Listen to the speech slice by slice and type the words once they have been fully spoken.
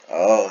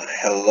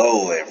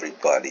Hello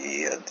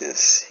everybody.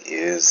 This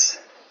is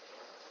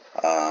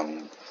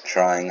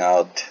trying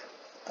out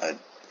a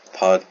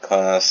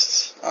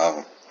podcast.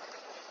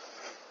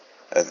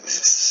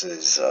 This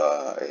is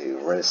a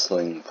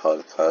wrestling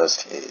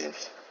podcast.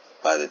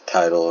 By the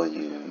title,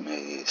 you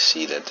may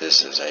see that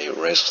this is a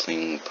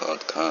wrestling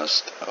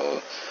podcast,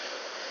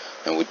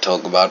 and we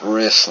talk about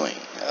wrestling.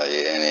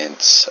 And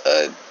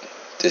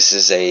this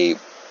is a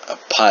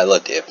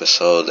pilot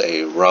episode,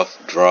 a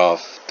rough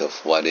draft of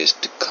what is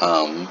to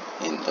come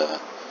in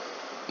the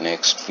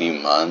next few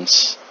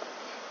months.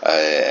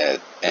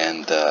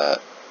 And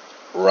the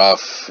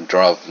rough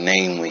draft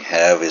name we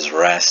have is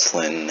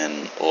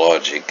Rasslin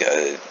Logic.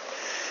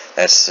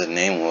 That's the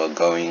name we're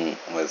going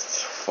with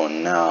for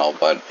now,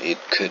 but it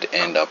could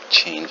end up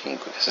changing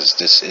because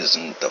this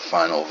isn't the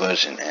final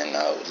version. And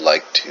I would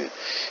like to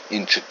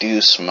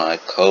introduce my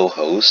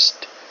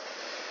co-host,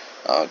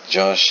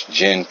 Josh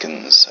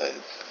Jenkins.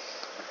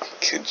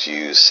 Could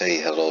you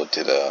say hello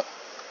to the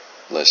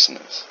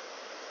listeners?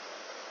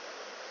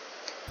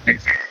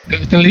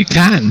 Certainly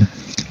can.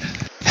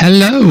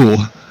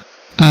 Hello.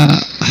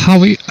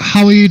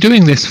 How are you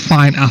doing this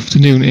fine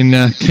afternoon in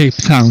Cape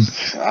Town?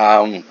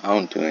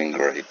 I'm doing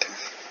great.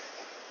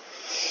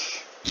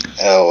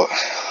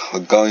 We're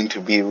going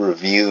to be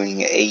reviewing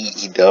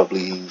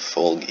AEW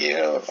Full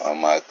Gear.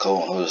 My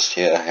co-host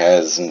here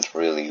hasn't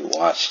really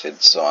watched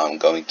it, so I'm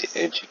going to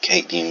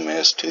educate him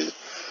as to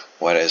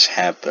what has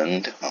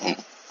happened.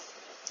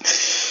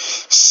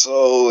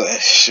 So,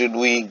 should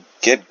we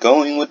get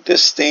going with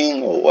this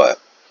thing, or what?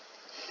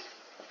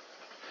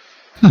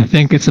 I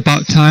think it's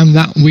about time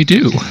that we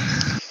do.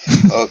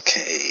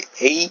 Okay,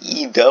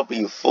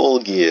 AEW Full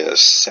Gear,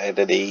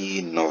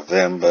 Saturday,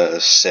 November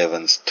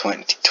 7th,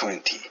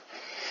 2020.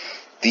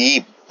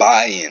 The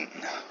buy-in.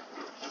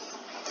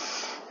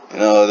 You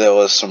know, there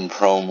was some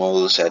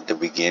promos at the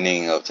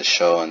beginning of the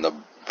show and the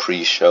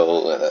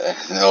pre-show.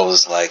 There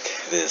was like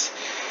this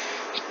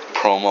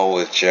promo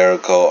with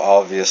Jericho.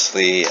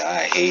 Obviously,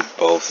 I hate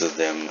both of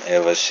them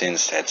ever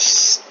since that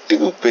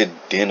stupid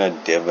Dinner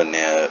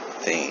Debonair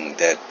thing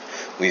that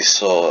we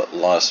saw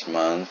last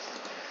month,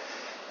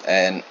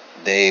 and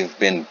they've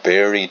been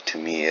buried to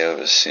me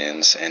ever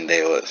since. And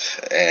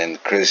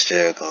Chris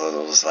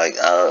Jericho was like,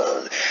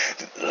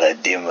 La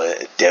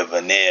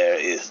Debonair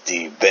is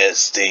the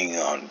best thing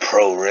on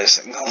pro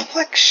wrestling. I'm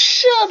like,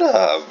 shut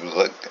up.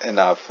 Look, and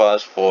I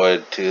fast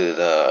forward to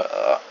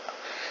the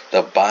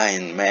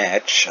buy-in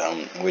match,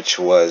 which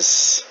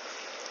was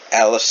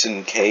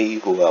Allison Kay,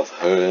 who I've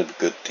heard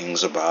good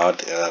things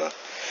about,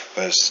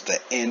 versus the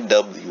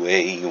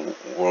NWA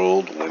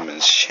World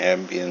Women's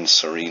Champion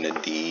Serena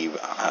Deeb.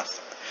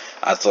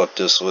 I thought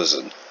this was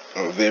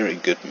a very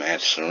good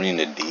match.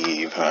 Serena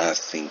Deeb, I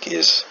think,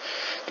 is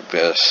the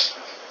best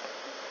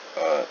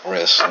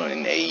wrestler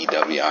in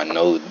AEW. I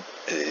know.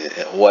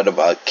 What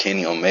about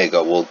Kenny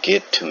Omega? We'll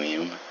get to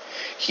him.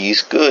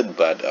 He's good,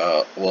 but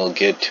we'll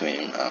get to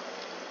him.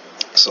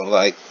 So,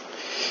 like,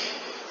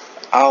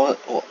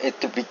 at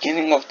the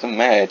beginning of the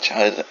match,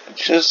 on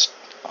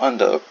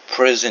the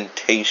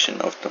presentation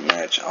of the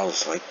match, I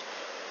was like,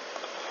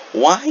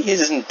 why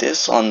isn't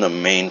this on the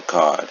main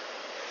card?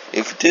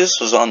 If this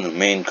was on the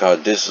main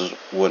card,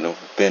 would have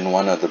been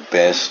one of the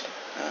best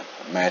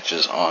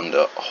matches on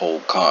the whole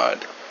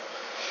card.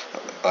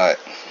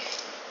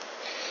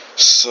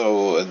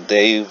 So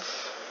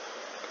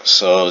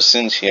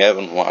since you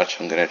haven't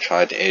watched, I'm going to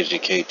try to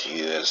educate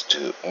you as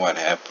to what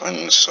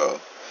happened.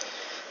 So,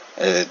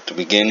 at the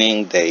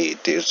beginning, they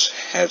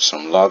had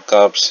some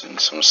lockups and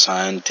some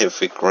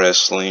scientific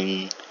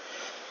wrestling,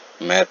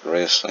 mat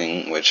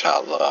wrestling, which I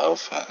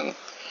love.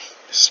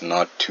 It's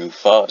not too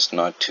fast,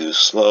 not too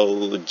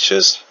slow,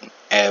 just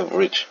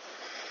average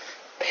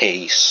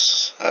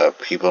pace.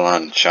 People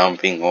aren't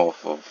jumping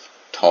off of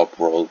top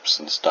ropes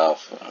and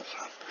stuff.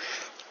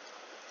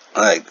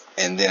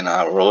 And then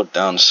I wrote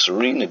down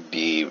Serena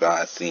Deeb,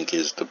 I think,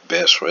 is the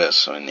best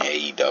wrestler in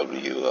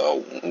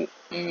AEW,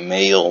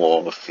 male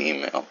or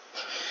female.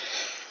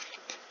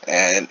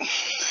 And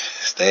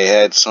they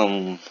had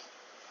some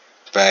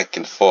back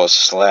and forth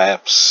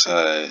slaps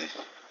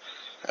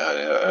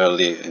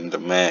early in the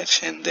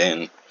match, and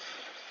then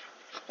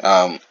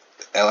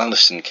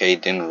Allison Kay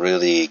didn't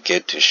really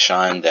get to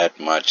shine that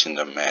much in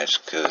the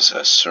match because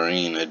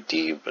Serena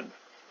Deeb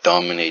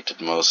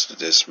dominated most of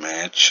this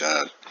match.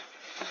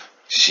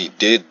 She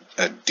did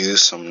do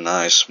some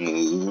nice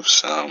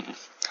moves,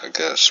 like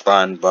a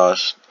spine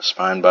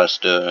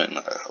buster and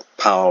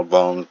power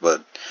bombs,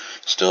 but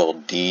still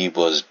Deeb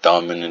was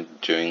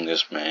dominant during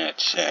this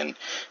match, and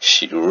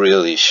she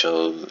really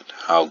showed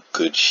how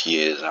good she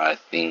is. I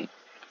think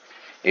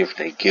if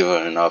they give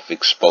her enough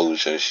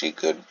exposure, she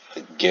could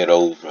get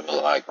over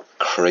like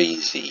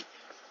crazy.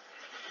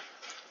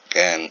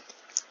 And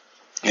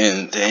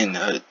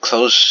then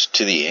close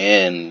to the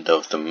end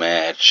of the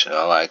match,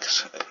 I like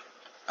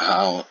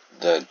how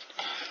the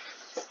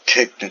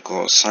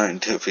technical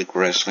scientific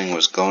wrestling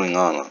was going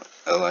on.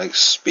 Like,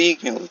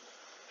 speaking of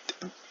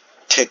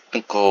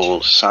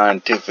technical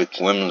scientific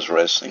women's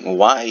wrestling,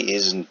 why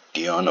isn't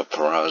Deonna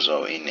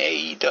Purrazzo in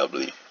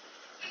AEW?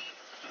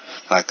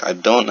 Like, I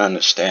don't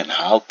understand.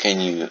 How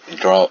can you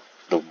drop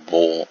the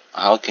ball?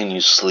 How can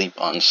you sleep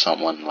on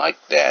someone like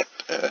that?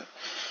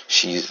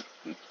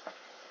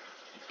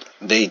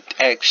 They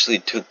actually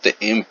took the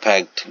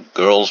Impact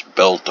girl's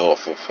belt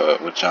off of her,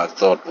 which I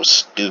thought was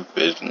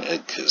stupid,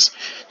 because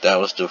that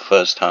was the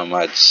first time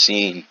I'd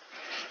seen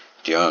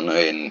Diana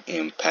in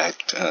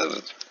Impact.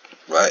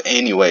 But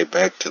anyway,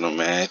 back to the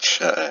match.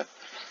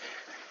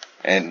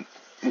 And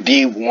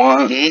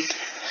D1,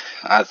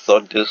 I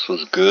thought this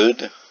was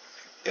good.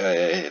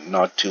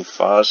 Not too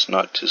fast,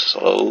 not too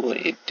slow.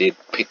 It did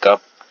pick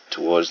up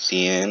towards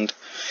the end.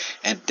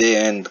 And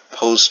then the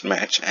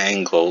post-match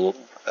angle,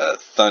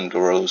 Thunder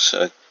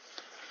Rosa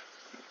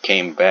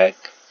came back,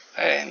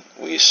 and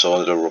we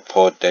saw the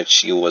report that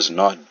she was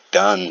not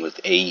done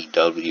with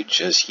AEW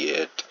just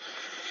yet.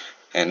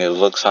 And it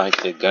looks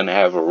like they're gonna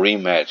have a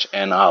rematch.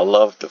 And I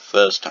loved the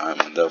first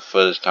time. The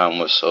first time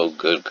was so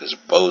good because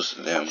both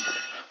of them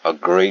are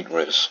great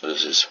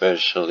wrestlers,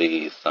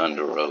 especially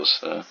Thunder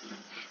Rosa.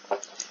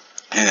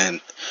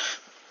 And,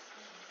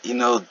 you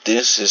know,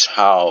 this is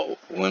how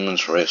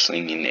women's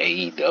wrestling in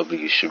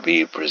AEW should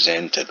be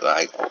presented.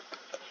 Like,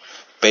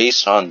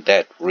 based on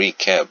that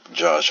recap,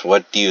 Josh,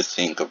 what do you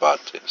think about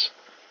this?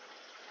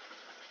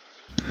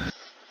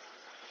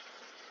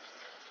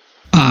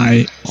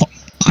 I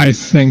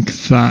think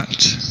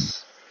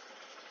that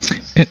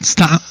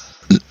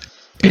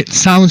it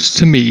sounds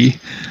to me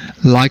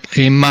like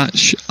a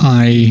match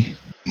I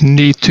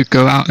need to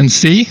go out and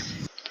see.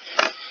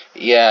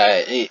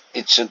 Yeah,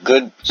 it's a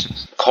good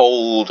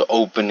cold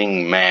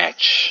opening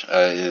match.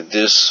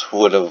 This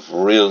would have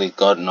really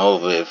gotten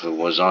over if it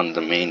was on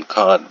the main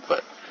card,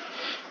 but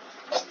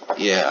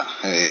yeah,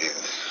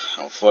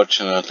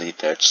 unfortunately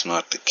that's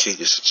not the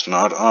case. It's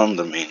not on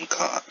the main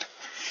card.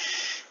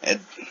 And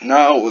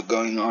now we're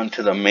going on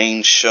to the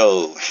main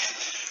show.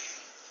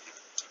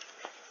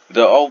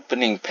 The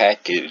opening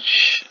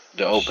package,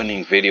 the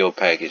opening video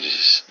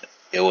packages,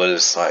 it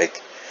was like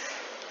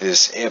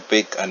this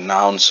epic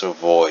announcer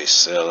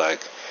voice. They're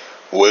like,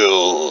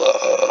 Will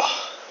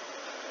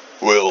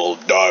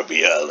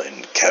Darby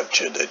Allin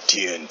capture the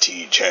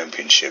TNT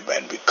Championship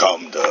and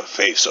become the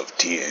face of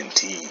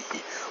TNT?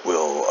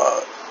 Will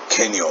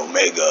Kenny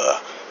Omega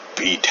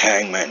beat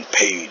Hangman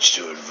Page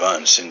to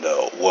advance in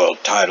the World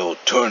Title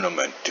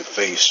Tournament to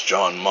face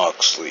Jon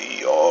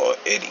Moxley or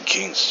Eddie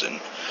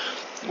Kingston?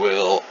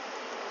 Will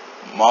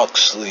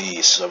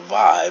Moxley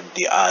survived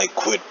the I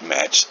Quit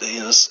match?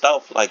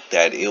 Stuff like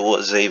that. It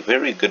was a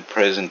very good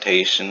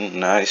presentation,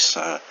 nice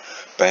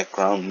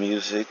background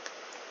music.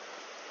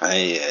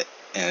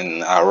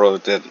 And I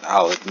wrote that,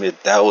 I'll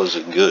admit, that was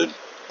a good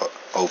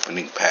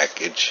opening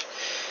package.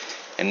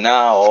 And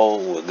now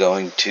we're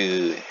going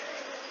to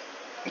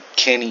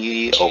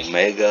Kenny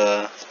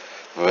Omega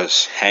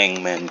vs.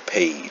 Hangman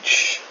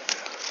Page.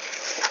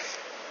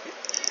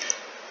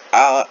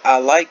 I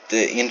like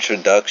the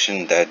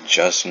introduction that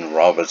Justin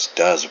Roberts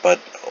does, but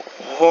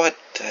what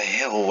the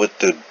hell with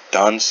the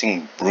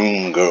dancing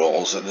broom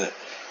girls?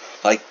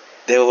 Like,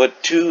 there were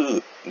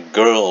two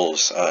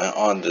girls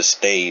on the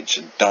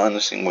stage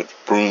dancing with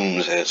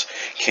brooms as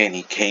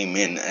Kenny came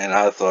in, and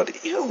I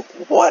thought, ew,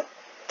 what?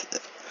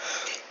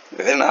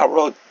 And I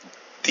wrote,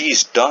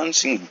 these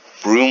dancing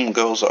broom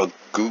girls are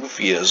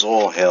goofy as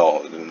all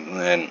hell.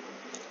 And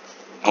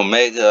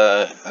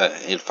Omega,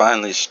 it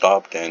finally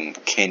stopped, and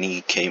Kenny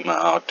came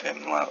out,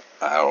 and well,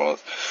 I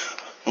wrote,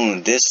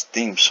 this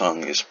theme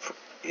song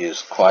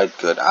is quite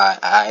good.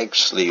 I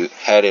actually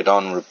had it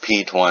on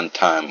repeat one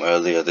time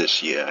earlier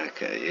this year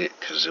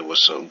because it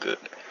was so good.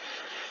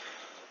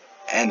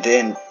 And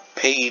then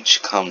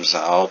Page comes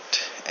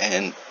out,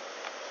 and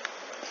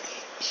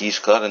he's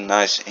got a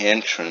nice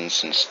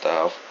entrance and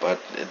stuff, but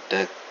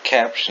the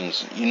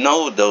captions, you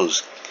know,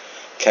 those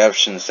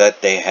captions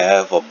that they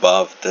have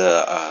above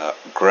the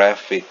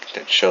graphic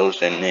that shows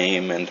their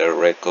name and their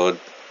record.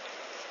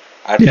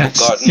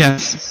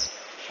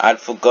 I'd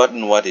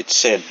forgotten what it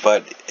said,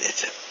 but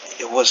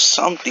it was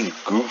something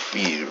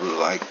goofy,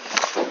 like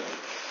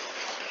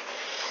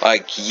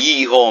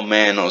Yeehaw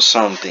Man or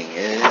something.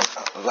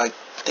 Like,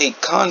 they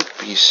can't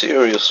be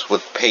serious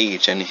with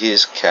Page and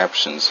his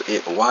captions.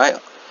 Why?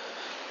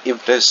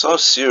 If they're so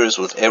serious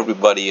with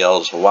everybody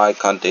else, why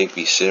can't they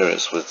be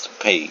serious with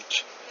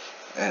Page?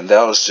 And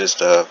that was just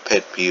a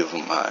pet peeve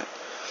of mine.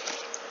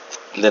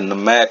 Then the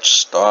match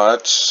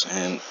starts,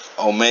 and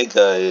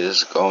Omega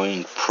is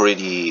going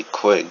pretty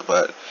quick,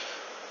 but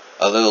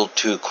a little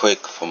too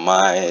quick for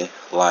my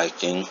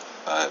liking.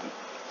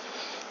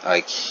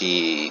 Like,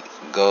 he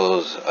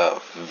goes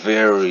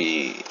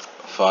very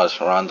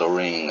fast around the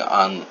ring.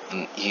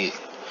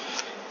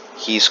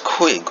 He's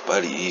quick,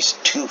 but he's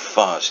too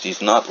fast.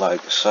 He's not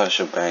like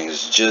Sasha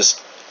Banks,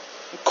 just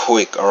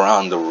quick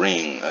around the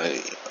ring.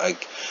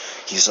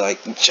 He's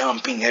like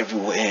jumping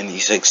everywhere, and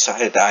he's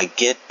excited. I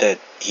get that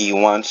he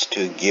wants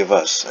to give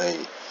us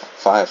a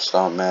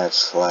 5-star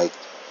match like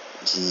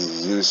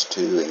he used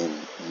to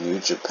in New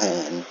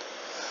Japan.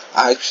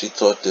 I actually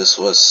thought this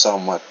was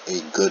somewhat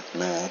a good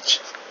match.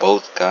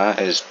 Both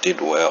guys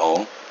did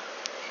well.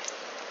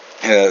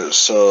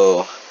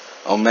 So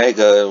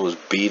Omega was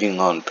beating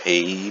on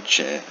Page,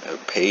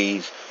 and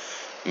Page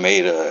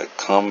made a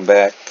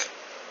comeback,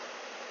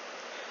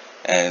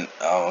 and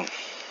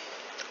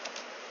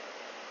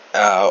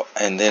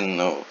then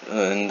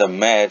in the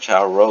match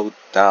I wrote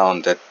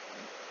down that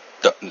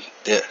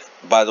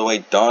by the way,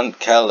 Don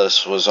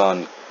Callis was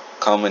on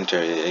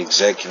commentary,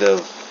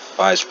 executive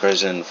vice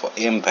president for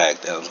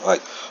Impact. I was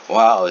like,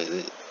 wow,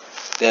 the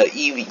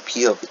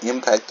EVP of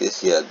Impact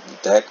this year,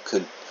 that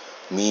could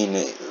mean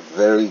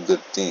very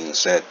good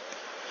things. That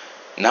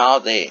now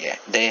they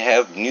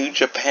have New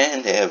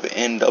Japan, they have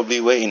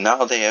NWA,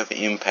 now they have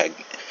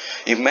Impact.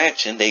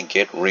 Imagine they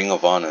get Ring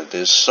of Honor.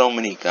 There's so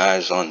many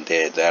guys on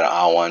there that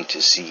I want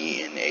to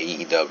see in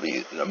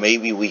AEW.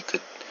 Maybe we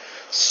could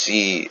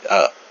see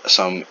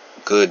some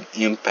good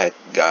Impact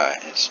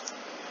guys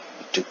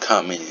to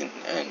come in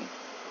and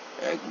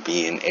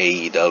be in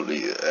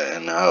AEW.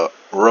 And I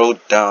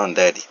wrote down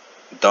that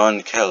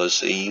Don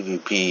Callis, the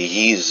EVP,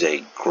 he's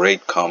a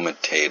great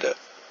commentator.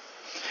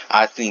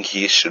 I think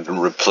he should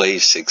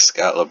replace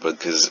Excalibur,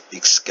 because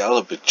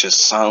Excalibur just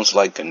sounds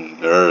like a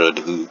nerd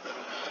who,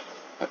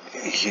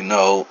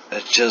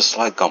 it's just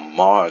like a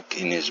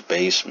mark in his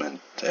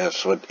basement.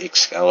 That's what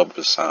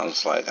Excalibur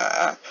sounds like.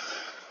 I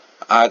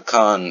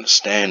can't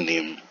stand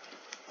him.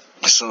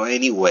 So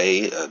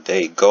anyway,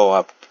 they go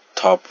up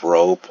top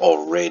rope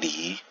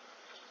already,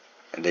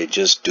 and they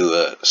just do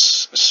a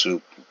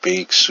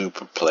big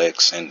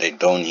superplex, and they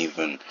don't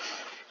even...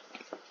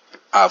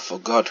 I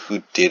forgot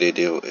who did it,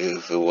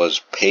 if it was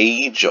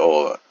Page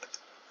or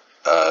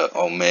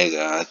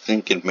Omega. I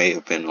think it may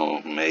have been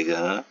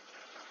Omega.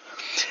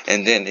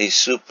 And then they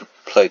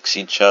superplex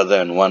each other,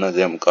 and one of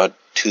them got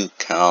 2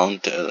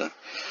 count.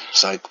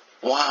 It's like,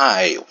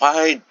 why?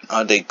 Why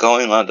are they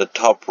going on the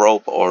top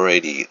rope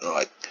already?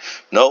 Like,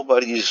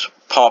 nobody's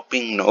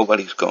popping,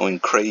 nobody's going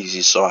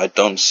crazy, so I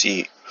don't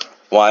see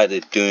why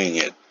they're doing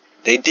it.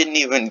 They didn't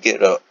even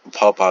get a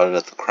pop out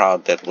of the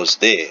crowd that was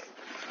there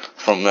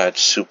from that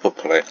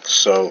superplex.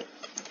 So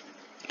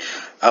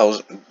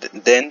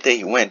then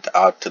they went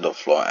out to the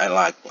floor, and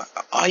like,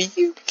 are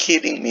you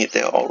kidding me?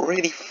 They're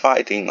already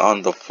fighting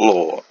on the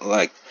floor.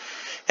 Like,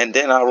 and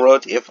then I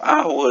wrote, if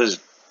I was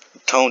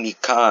Tony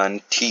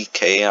Khan,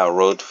 TK, I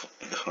wrote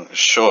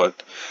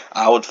short,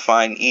 I would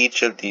find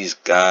each of these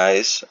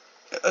guys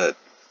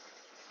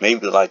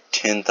maybe like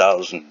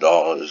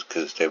 $10,000,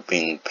 because they're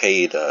being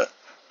paid a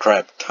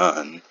crap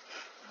ton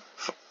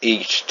for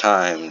each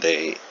time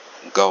they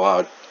go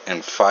out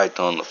and fight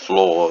on the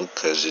floor,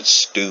 because it's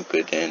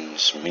stupid and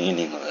it's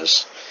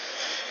meaningless.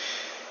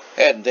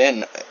 And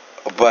then,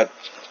 but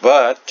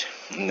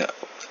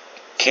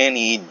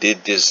Kenny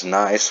did this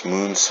nice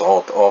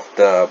moonsault off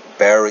the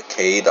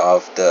barricade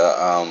of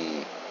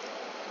the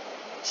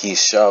he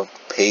shoved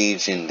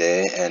Page in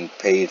there, and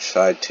Page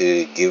tried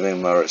to give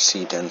him a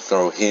receipt and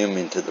throw him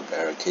into the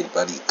barricade,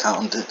 but he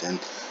countered and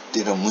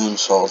did a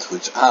moonsault,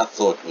 which I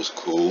thought was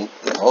cool.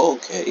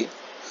 Okay,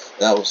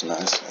 that was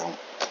nice.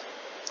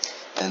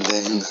 And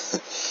then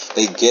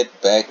they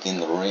get back in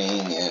the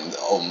ring, and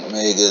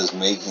Omega's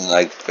making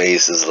like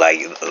faces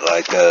like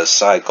a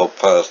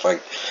psychopath,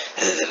 like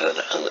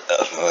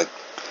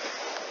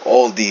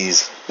all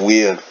these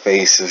weird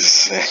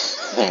faces.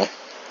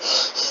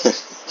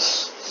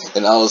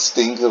 And I was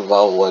thinking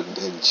about what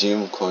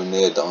Jim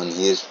Cornette on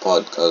his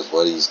podcast,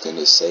 what he's going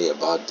to say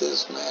about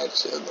this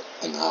match,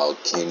 and how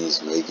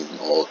Kenny's making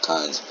all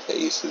kinds of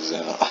faces,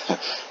 and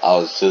I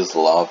was just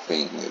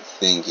laughing,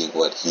 thinking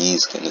what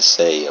he's going to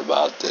say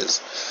about this.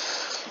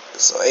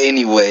 So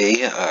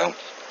anyway,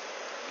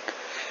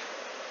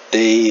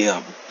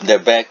 they're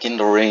back in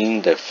the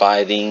ring, they're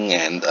fighting,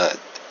 and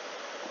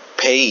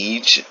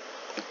Page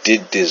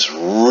did this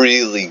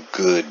really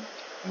good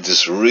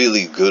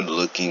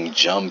looking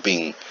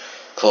jumping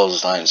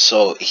clothesline.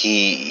 So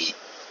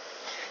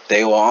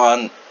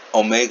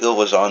Omega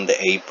was on the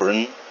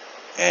apron,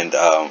 and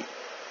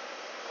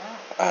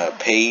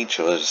Page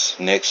was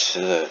next to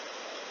the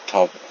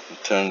top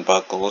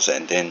turnbuckles,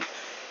 and then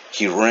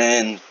he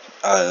ran,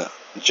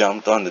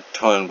 jumped on the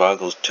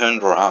turnbuckles,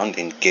 turned around,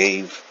 and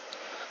gave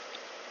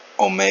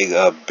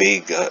Omega a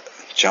big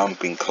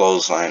jumping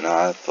clothesline.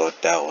 I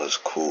thought that was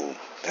cool.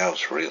 That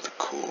was really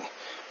cool.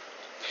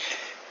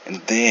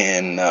 And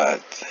then,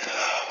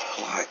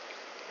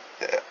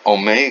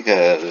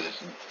 Omega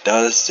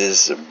does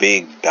this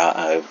big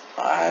dive.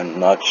 I'm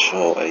not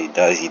sure what he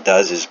does. He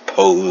does his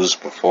pose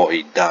before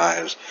he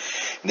dives.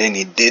 Then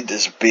he did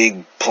this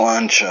big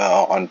plunge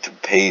onto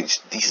Page.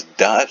 These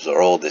dives are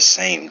all the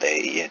same.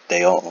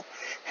 They all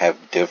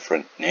have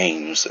different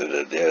names.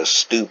 They're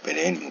stupid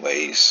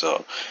anyway.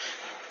 So,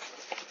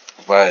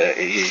 but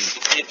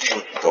it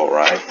looked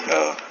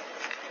alright.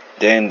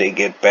 Then they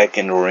get back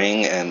in the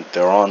ring, and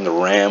they're on the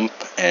ramp,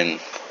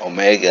 and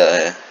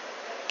Omega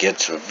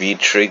gets a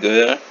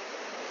V-trigger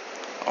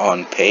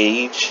on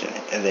Page,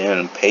 and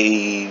then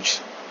Page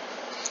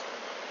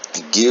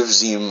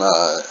gives him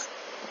a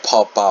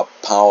pop-up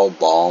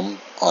powerbomb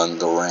on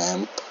the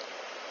ramp,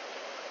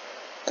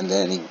 And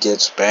then he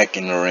gets back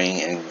in the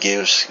ring and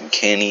gives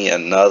Kenny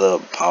another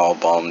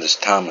powerbomb, this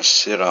time a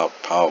sit-up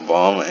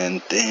powerbomb,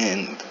 and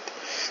then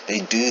they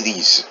do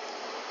these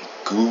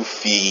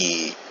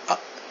goofy,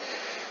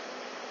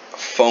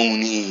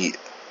 phony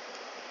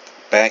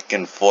back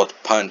and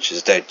forth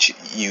punches that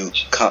you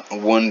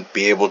wouldn't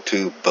be able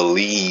to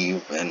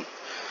believe, and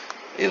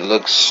it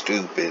looks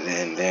stupid.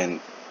 And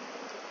then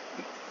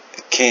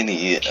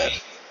Kenny,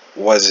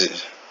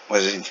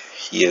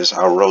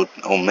 I wrote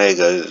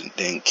Omega,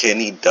 then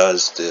Kenny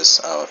does this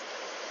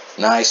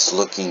nice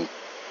looking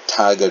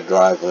Tiger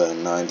Driver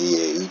in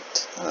 98.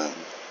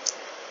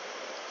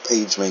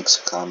 Page makes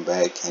a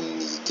comeback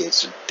and he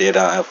gets a dead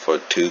eye for a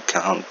 2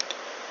 count.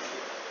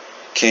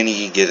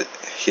 Kenny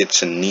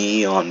hits a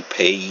knee on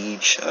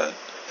Page.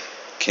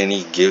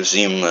 Kenny gives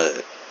him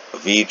a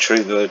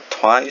V-trigger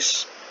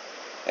twice,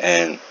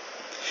 and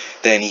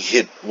then he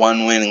hit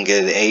one win and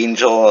get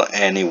Angel,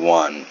 and he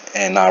won.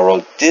 And I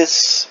wrote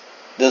this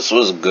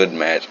was a good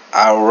match.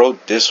 I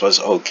wrote this was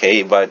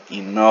okay, but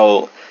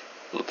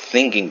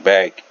thinking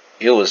back,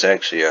 it was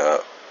actually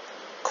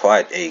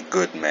quite a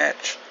good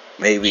match.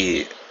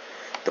 Maybe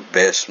the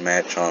best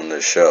match on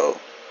the show,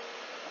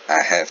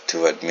 I have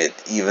to admit,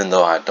 even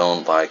though I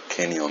don't like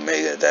Kenny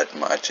Omega that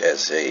much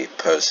as a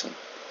person.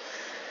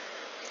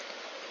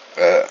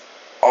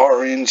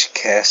 Orange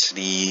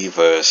Cassidy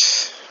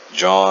versus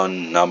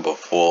John number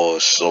 4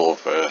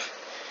 Silver.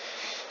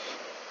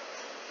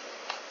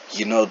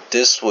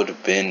 This would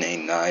have been a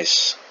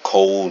nice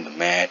cold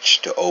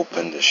match to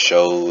open the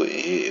show.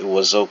 It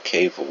was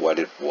okay for what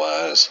it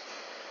was.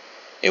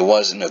 It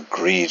wasn't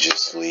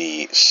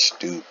egregiously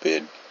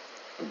stupid,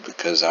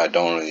 because I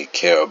don't really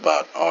care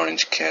about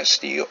Orange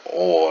Cassidy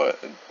or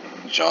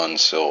John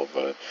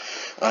Silver.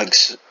 Like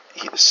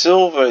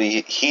Silver,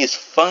 he's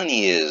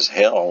funny as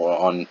hell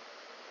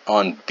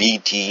on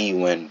BT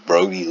when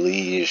Brody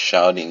Lee is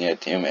shouting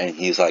at him and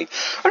he's like,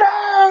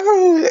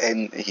 "No!"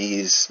 and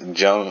he's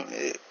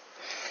jumping.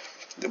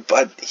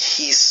 But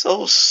he's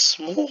so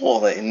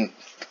small and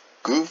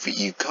goofy,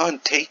 you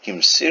can't take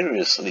him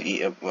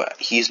seriously.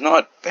 He's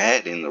not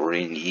bad in the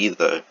ring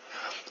either.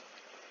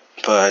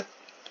 But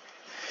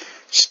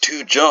it's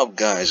 2 job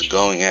guys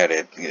going at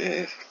it.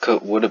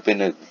 Would have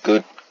been a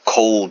good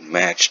cold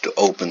match to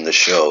open the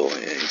show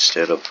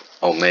instead of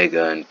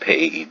Omega and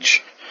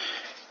Page.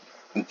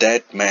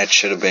 That match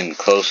should have been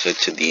closer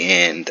to the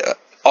end.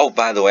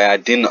 By the way, I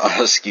didn't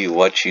ask you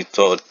what you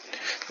thought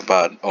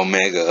about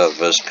Omega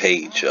versus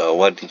Page.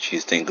 What did you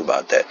think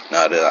about that,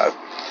 now that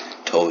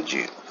I've told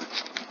you?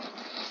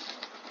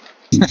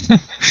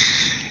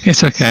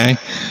 It's okay.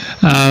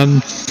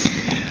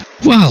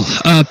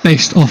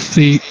 Based off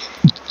the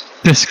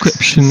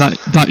description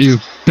that you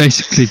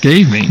basically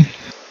gave me,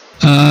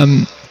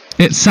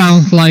 it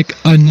sounds like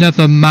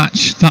another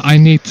match that I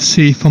need to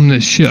see from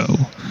this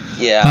show.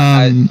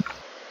 Yeah,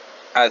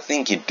 I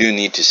think you do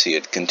need to see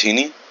it.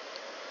 Continue.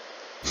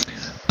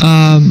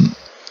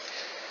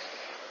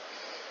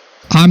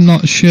 I'm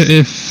not sure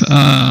if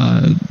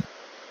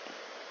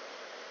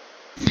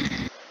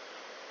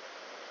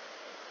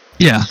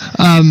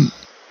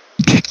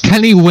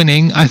Kenny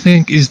winning, I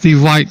think, is the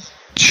right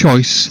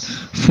choice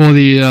for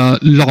the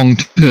long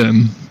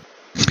term.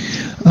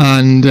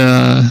 And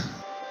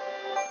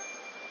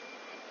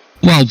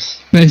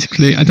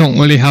basically, I don't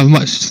really have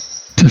much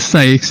to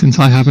say since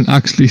I haven't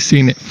actually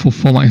seen it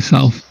for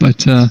myself,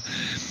 but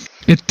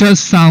it does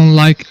sound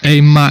like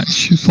a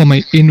match from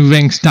an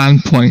in-ring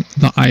standpoint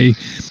that I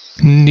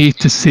need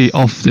to see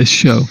off this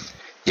show.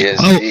 Yes.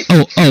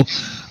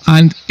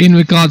 And in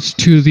regards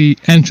to the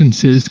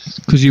entrances,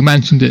 because you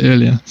mentioned it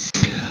earlier,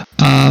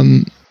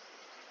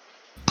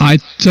 I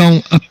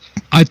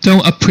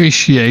don't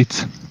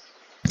appreciate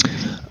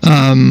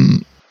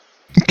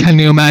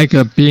Kenny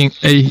Omega being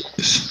a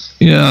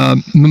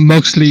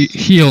mostly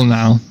heel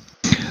now,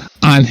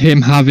 and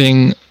him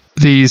having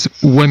these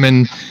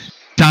women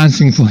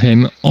dancing for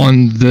him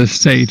on the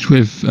stage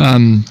with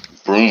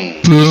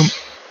broom.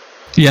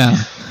 Yeah,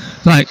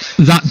 like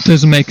that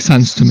doesn't make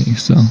sense to me.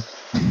 So.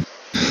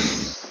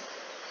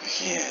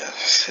 Yeah,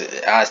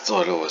 I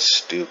thought it was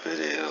stupid.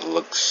 It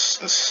looks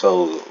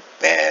so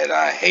bad.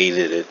 I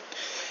hated it.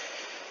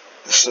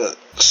 So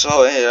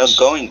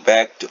going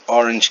back to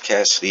Orange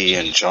Cassidy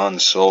and John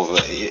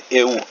Silver,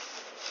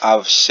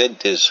 I've said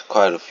this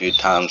quite a few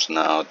times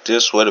now.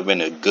 This would have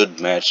been a good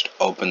match to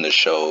open the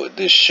show.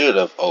 This should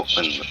have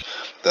opened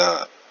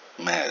the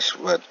match,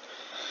 but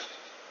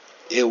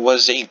it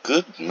was a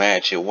good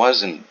match. It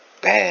wasn't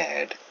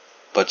bad,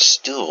 but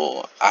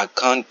still, I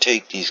can't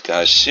take these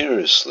guys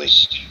seriously.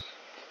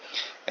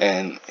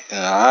 And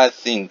I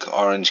think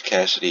Orange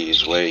Cassidy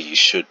is where he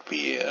should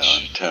be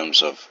in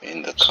terms of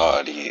in the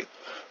card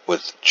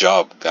with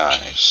job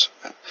guys.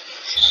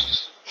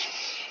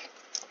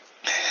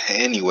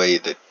 Anyway,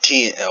 the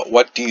team.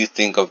 What do you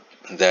think of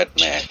that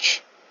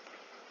match?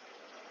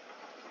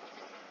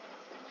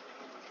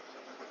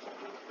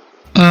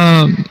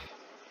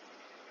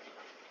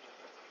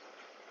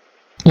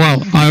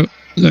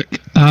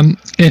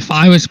 If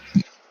I was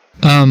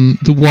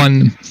the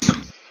one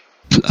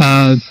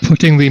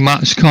putting the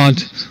match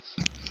card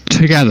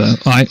together,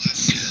 right,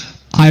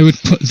 I would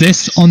put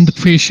this on the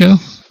pre-show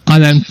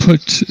and then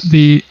put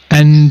the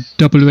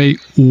NWA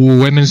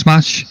women's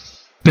match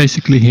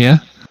basically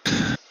here.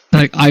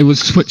 Like, I would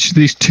switch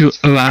these two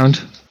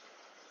around.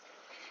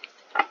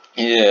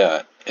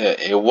 Yeah,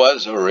 it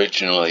was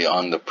originally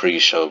on the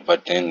pre-show,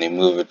 but then they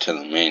moved it to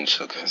the main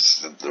show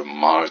because the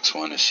Marks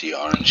want to see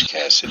Orange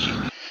Cassidy.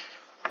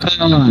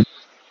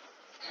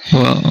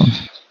 Well,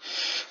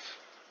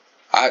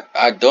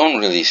 I don't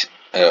really,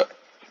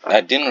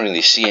 I didn't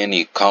really see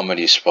any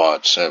comedy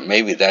spots.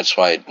 Maybe that's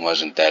why it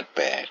wasn't that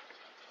bad.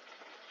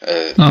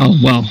 oh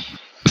well,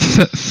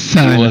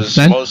 fair enough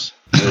then.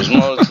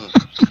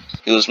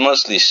 He was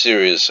mostly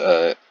serious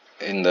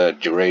in the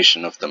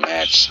duration of the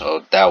match,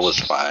 so that was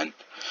fine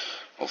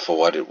for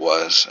what it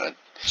was.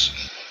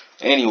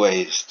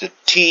 Anyways, the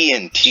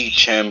TNT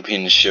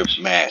Championship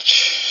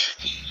match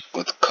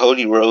with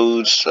Cody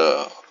Rhodes,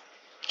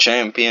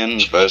 champion,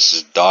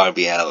 versus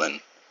Darby Allin.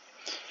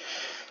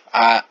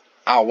 I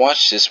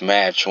watched this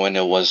match when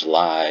it was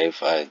live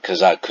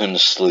because I couldn't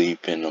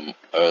sleep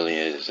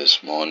earlier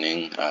this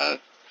morning.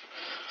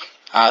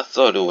 I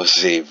thought it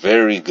was a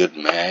very good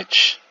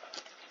match,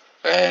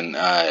 and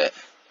at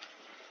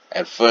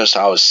first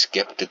I was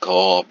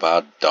skeptical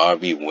about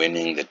Darby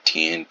winning the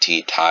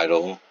TNT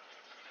title,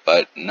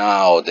 but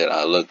now that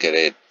I look at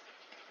it,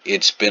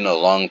 it's been a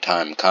long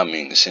time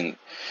coming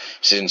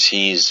since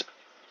he's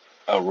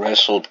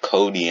wrestled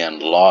Cody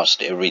and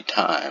lost every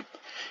time.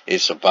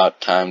 It's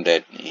about time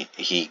that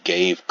he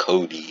gave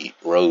Cody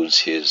Rhodes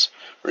his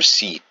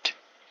receipt,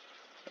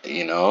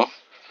 you know?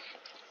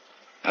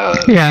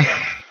 Yeah.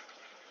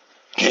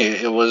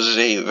 It was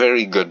a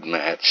very good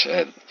match,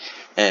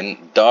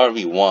 and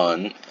Darby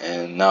won,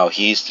 and now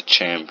he's the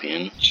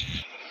champion.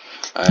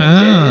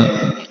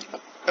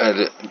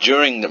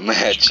 During the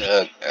match,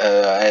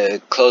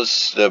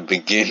 close to the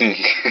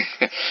beginning,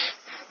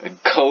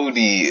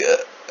 Cody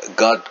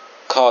got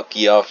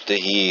cocky after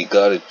he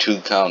got a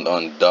 2 count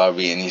on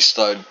Darby, and he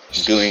started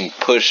doing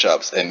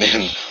push-ups, and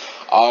then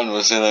Arn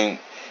was saying,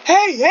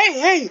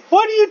 hey,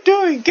 what are you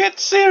doing? Get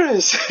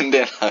serious. And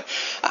then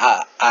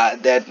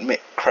that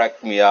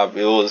cracked me up.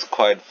 It was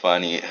quite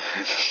funny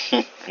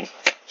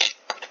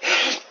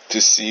to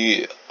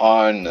see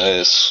Arn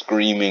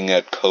screaming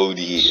at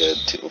Cody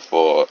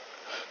for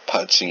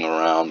punching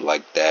around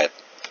like that.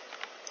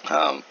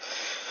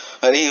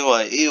 But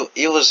anyway,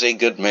 it was a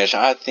good match.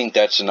 I think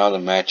that's another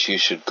match you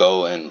should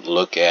go and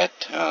look at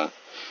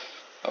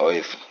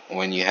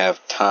when you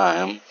have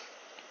time.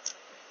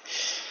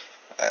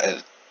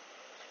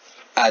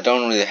 I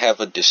don't really have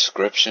a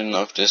description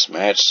of this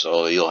match,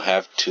 so you'll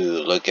have to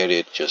look at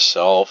it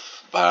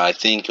yourself, but I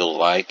think you'll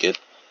like it.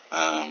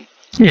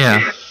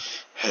 Yeah.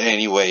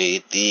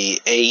 Anyway,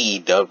 the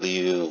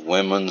AEW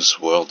Women's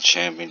World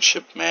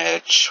Championship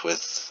match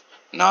with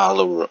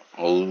Nyla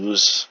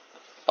Rose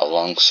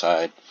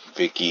alongside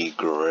Vicky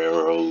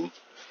Guerrero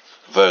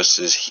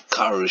versus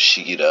Hikaru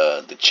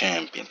Shida, the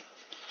champion.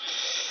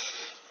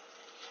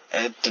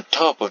 At the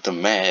top of the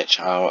match,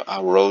 I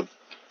wrote,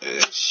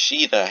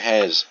 Shida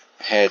has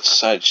had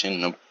such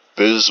an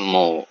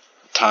abysmal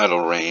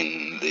title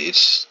reign.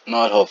 It's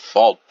not her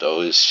fault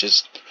though. It's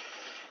just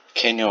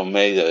Kenny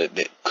Omega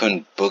that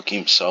couldn't book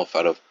himself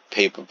out of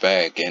paper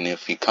bag, and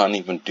if he can't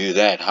even do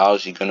that, how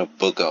is he gonna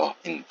book an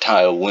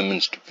entire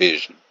women's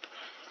division?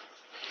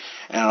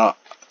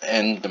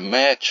 And the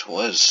match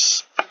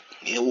was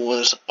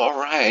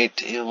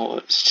alright. It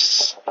was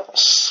just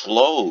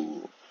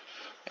slow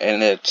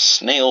and at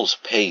snail's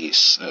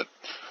pace,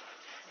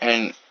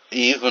 and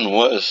even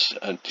worse,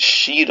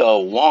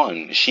 Shida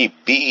won. She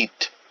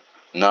beat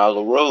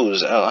Nyla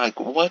Rose. I'm like,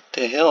 what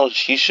the hell?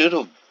 She should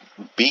have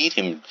beat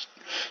him.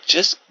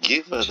 Just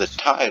give her the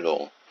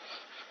title,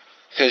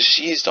 because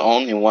she's the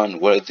only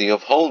one worthy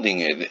of holding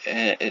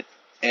it.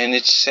 And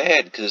it's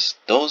sad because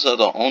those are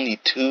the only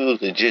 2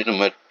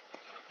 legitimate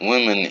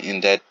women in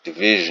that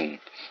division,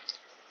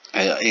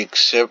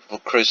 except for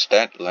Chris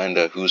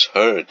Statlander, who's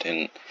hurt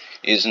and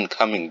isn't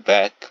coming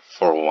back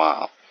for a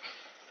while.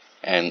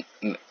 And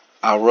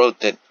I wrote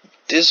that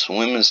this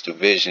women's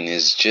division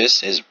is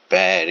just as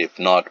bad, if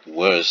not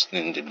worse,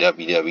 than the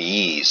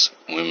WWE's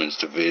women's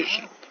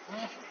division.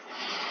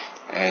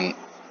 And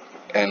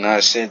I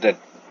said that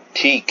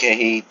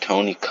TK,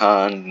 Tony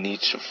Khan,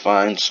 needs to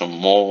find some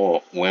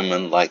more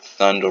women like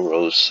Thunder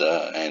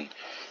Rosa and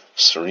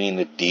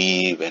Serena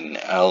Deeb and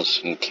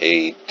Allison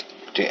Kate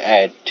to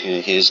add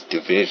to his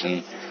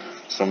division,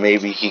 so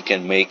maybe he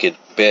can make it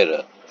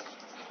better.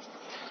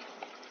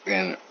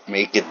 And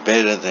make it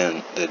better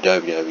than the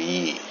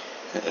WWE.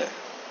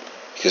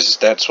 Because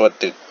that's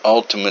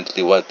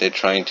ultimately what they're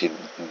trying to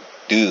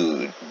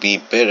do, be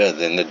better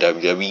than the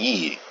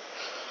WWE.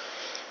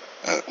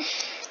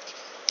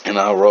 And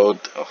I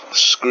wrote,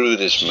 screw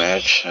this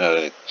match,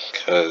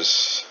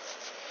 because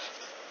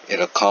it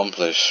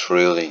accomplished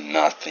really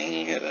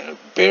nothing. It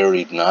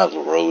buried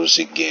Nyla Rose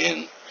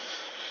again.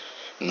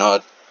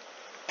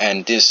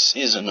 And this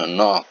isn't a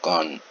knock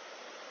on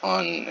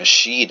on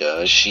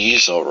Ashida,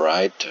 she's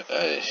alright.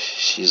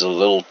 She's a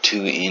little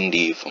too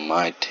indie for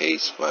my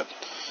taste, but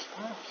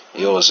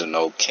it was an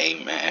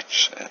okay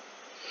match.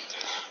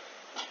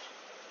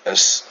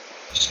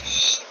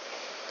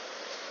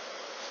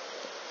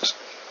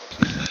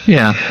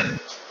 Yeah.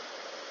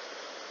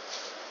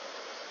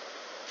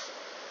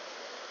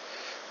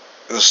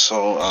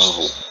 So,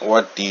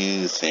 what do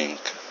you think?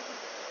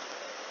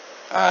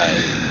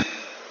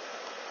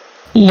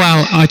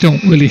 Well, I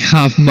don't really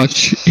have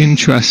much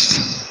interest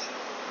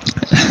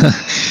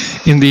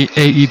in the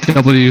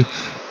AEW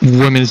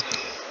women's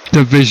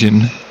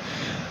division,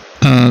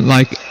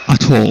 like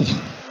at all.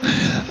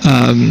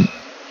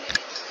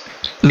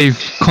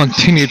 They've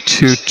continued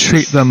to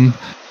treat them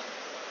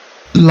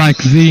like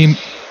the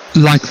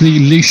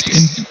least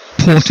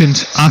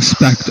important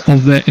aspect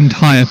of their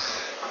entire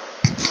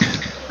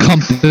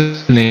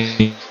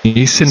company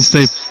since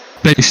they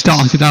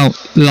started out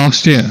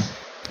last year.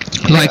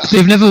 Like,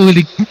 they've never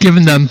really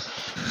given them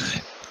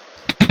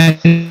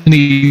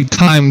any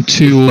time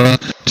to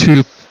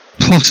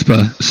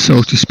prosper,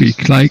 so to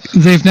speak. Like,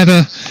 they've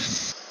never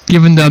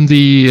given them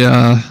the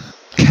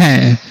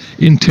care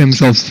in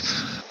terms of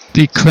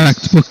the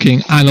correct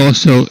booking, and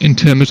also in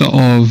terms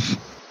of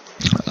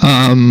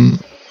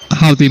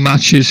how the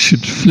matches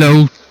should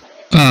flow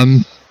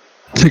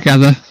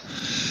together.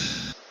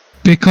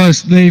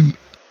 Because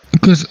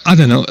I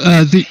don't know,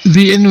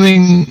 the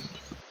in-ring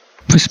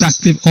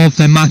perspective of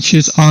their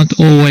matches aren't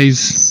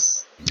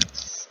always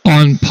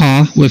on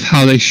par with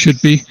how they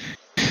should be,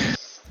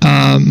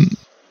 and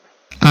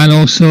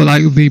also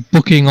like the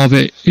booking of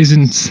it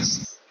isn't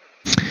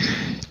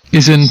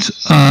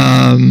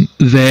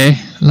there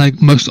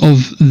like most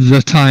of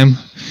the time.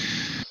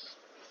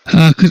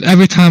 Because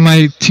every time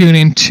I tune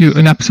into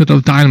an episode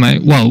of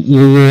Dynamite,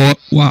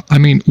 I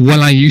mean, when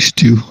I used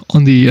to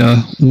on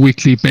the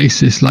weekly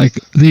basis, like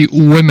the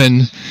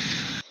women,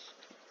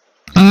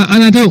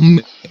 and I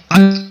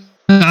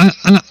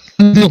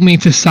don't mean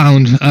to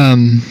sound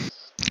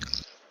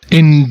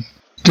in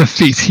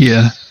defeat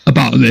here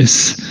about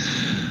this,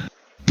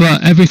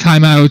 but every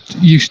time I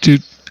used to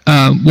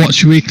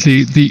watch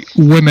weekly, the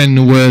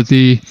women were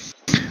the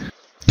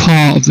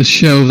part of the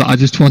show that I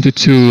just wanted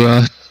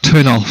to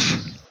turn off.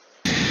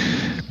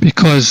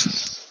 Because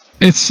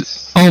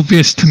it's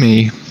obvious to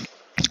me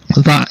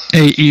that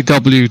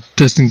AEW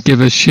doesn't give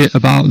a shit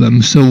about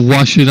them, so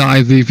why should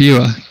I, the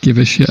viewer, give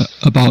a shit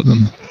about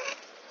them?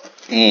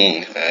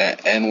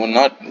 And we're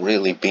not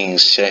really being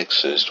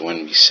sexist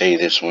when we say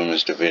this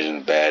women's division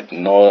is bad,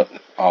 nor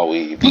are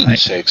we being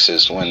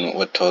sexist when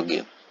we're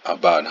talking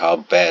about how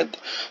bad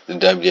the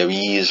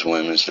WWE's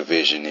women's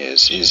division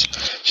is. It's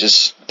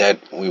just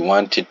that we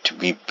want it to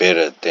be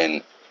better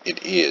than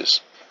it is.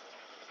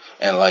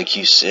 And like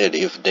you said,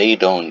 if they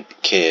don't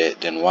care,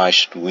 then why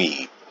should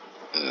we?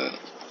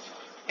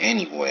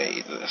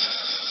 Anyway,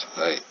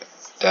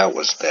 that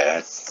was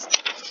that.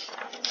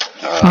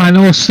 And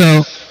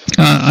also,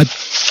 I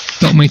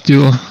don't mean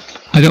to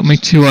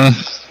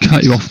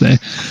cut you off there,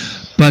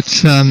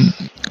 but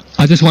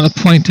I just want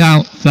to point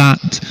out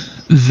that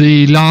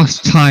the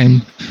last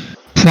time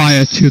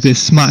prior to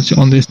this match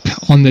on this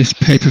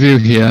pay-per-view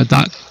here,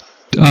 that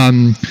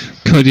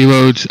Cody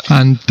Rhodes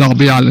and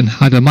Darby Allin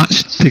had a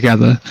match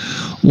together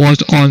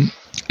was on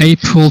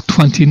April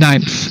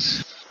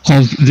 29th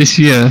of this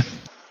year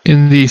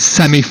in the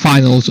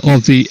semi-finals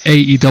of the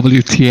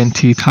AEW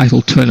TNT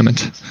title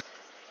tournament.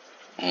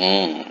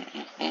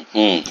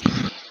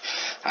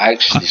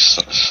 Actually,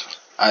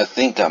 I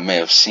think I may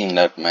have seen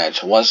that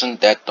match. Wasn't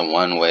that the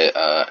one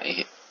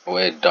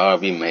where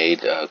Darby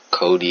made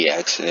Cody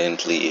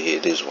accidentally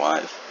hit his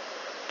wife,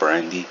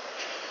 Brandy?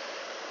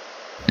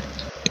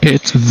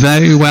 It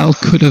very well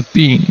could have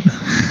been.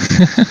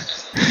 I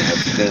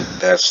think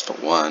that's the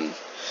one.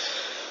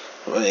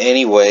 Well,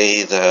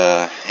 anyway,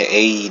 the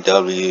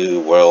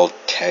AEW World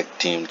Tag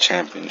Team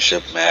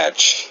Championship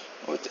match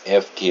with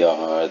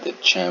FTR, the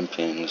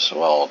champions,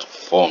 well, the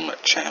former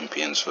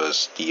champions,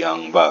 versus the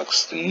Young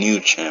Bucks, the new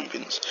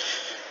champions.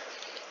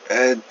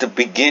 At the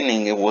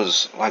beginning, it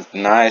was like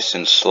nice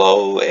and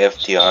slow.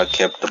 FTR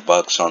kept the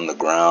Bucks on the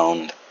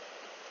ground,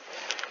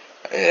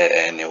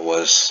 and it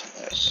was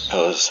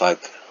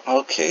like,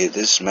 okay,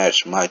 this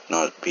match might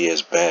not be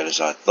as bad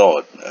as I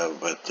thought,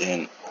 but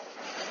then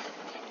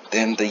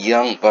the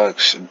Young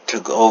Bucks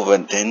took over,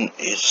 and then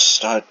it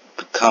started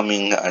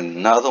becoming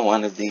another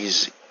one of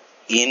these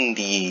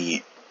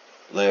indie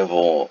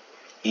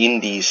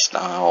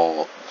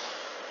style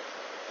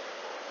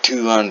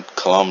 200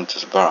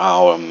 kilometers per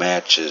hour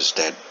matches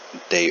that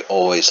they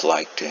always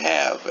like to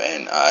have,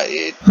 and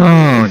it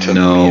took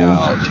me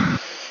out.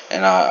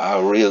 And I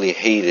really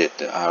hate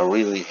it. I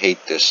really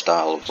hate this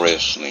style of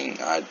wrestling.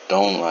 I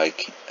don't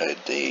like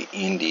the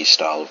indie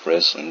style of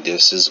wrestling.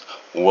 This is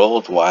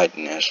worldwide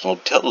national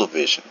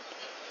television,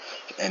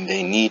 and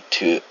they need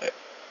to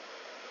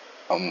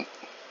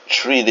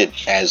treat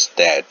it as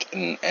that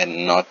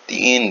and not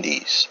the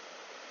indies.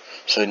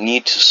 So they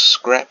need to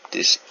scrap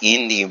this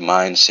indie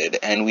mindset.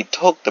 And we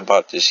talked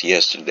about this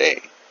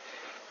yesterday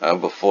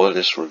before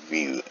this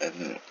review.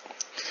 And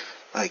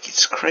Like,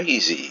 it's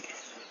crazy.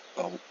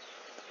 Oh,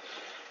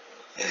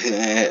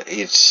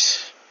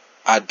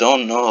 I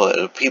don't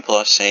know. People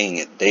are saying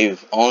it.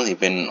 They've only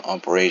been in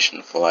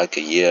operation for like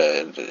a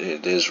year.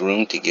 There's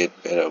room to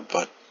get better,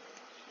 but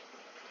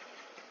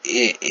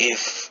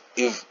if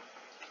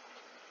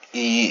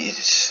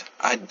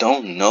I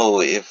don't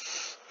know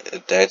if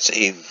that's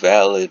a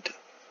valid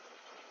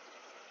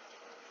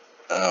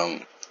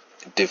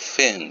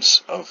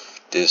defense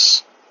of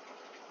this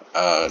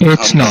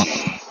It's not.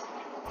 company.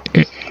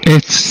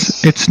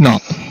 It's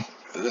not.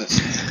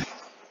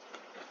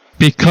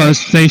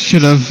 Because they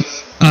should have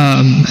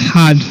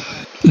had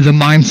the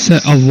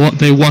mindset of what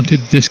they wanted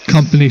this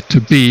company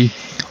to be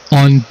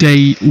on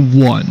day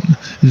one.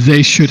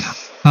 They should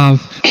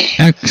have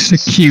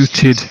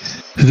executed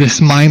this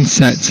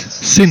mindset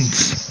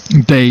since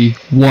day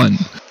one.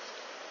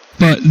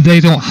 But they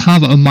don't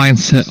have a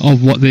mindset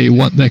of what they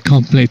want their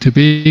company to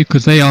be,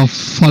 because they are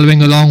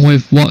following along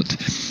with what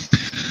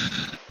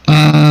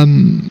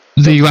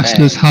the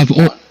wrestlers have,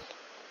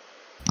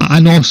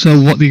 and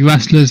also what the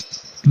wrestlers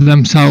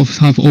themselves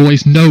have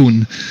always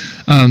known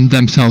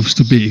themselves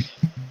to be,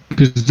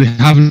 because they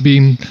haven't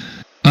been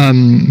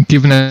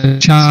given a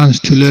chance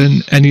to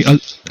learn any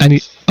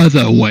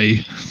other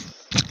way.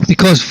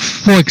 Because,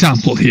 for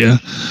example, here,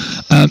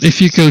 if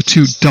you go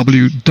to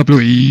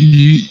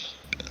WWE,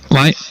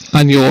 right,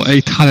 and you're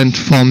a talent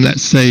from,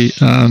 let's say,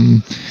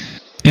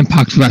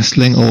 Impact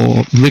Wrestling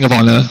or Ring of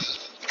Honor,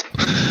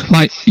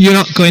 like, you're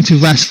not going to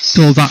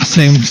wrestle that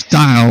same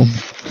style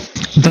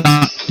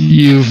that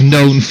you've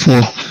known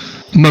for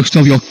most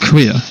of your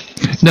career.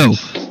 No,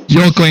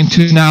 you're going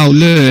to now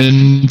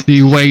learn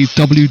the way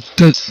WWE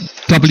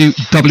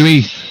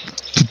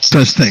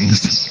does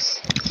things,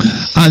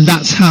 and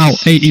that's how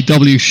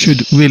AEW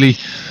should really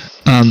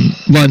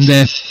run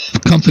their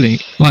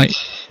company. Like,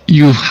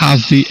 you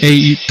have the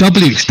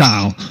AEW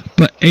style,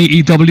 but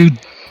AEW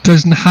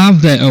doesn't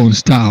have their own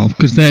style,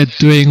 because they're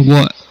doing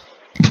well,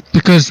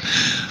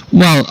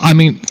 I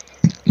mean,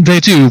 they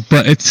do,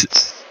 but it's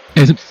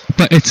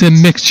a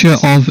mixture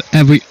of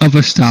every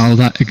other style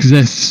that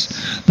exists.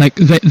 Like,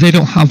 they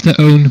don't have their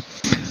own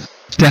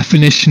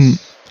definition,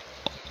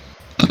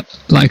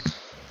 like,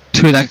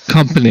 to that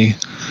company,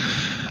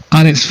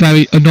 and it's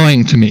very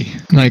annoying to me.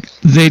 Like,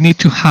 they need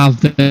to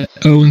have their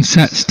own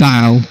set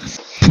style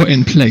put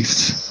in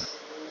place.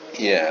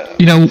 Yeah.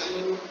 You know,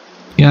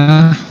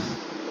 yeah.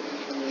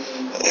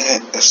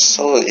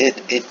 So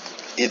it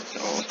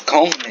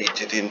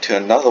culminated into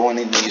another one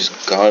of these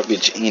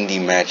garbage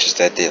indie matches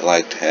that they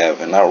like to have,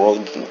 and I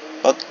wrote,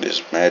 fuck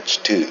this match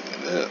too.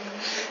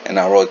 And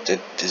I wrote that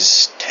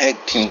this tag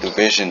team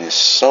division is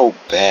so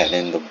bad,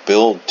 and the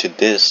build to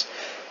this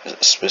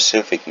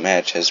specific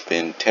match has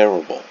been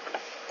terrible.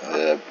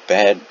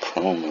 Bad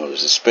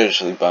promos,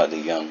 especially by the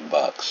Young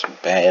Bucks.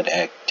 Bad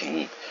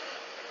acting.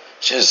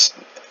 Just,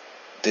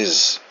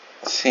 this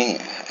thing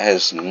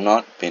has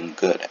not been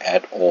good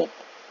at all.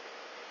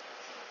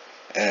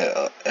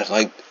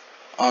 Like,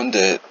 on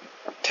the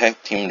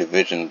tag team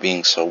division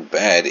being so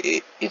bad,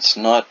 it's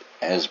not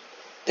as,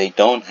 they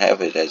don't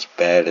have it as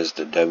bad as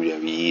the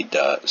WWE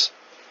does.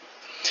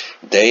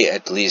 They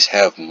at least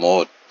have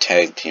more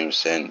tag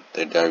teams than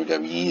the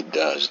WWE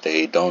does.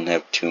 They don't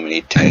have too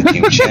many tag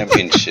team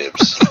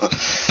championships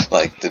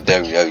like the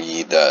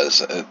WWE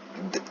does.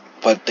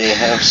 But they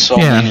have so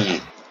many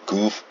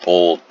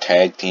goofball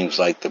tag teams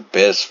like the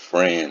Best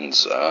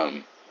Friends,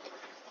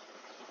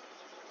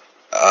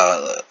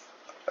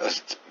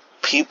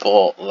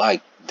 people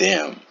like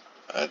them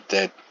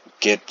that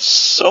get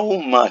so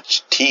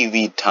much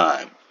TV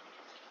time,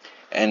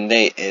 and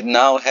they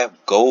now have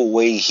go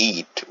away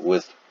heat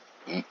with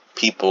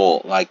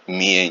people like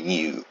me and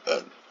you.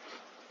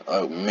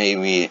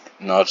 Maybe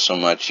not so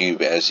much you,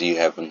 as you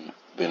haven't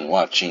been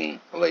watching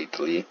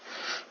lately,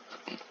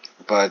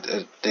 but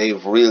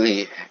they've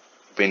really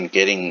been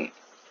getting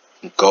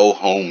go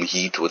home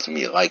heat with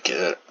me. Like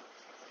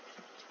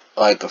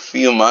a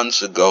few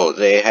months ago,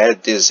 they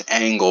had this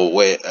angle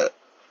where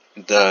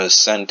the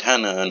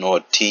Santana and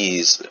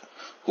Ortiz,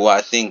 who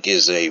I think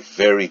is a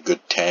very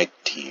good tag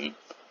team,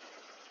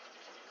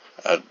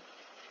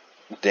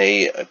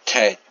 they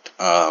attacked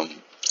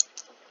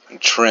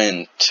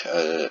Trent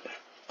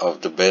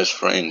of the Best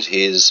Friends,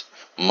 his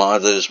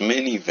mother's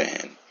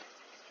minivan,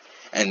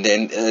 and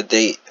then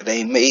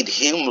they made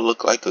him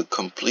look like a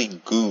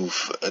complete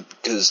goof,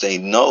 because they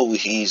know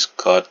he's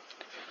got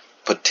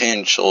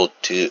potential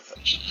to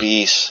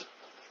be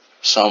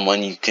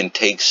someone you can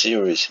take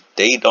seriously.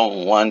 They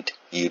don't want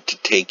you to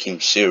take him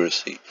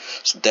seriously,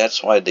 so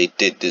that's why they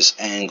did this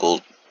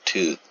angle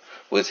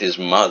with his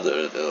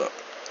mother.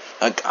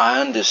 Like,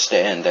 I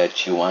understand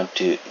that you want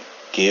to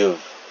give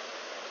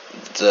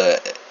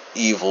the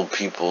evil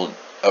people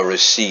a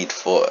receipt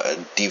for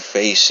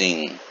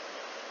defacing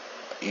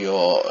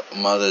your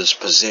mother's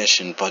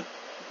possession, but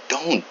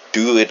don't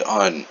do it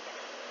on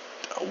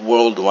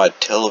worldwide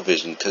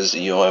television, because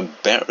you're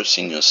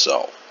embarrassing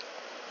yourself.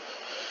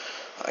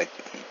 Like,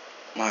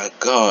 my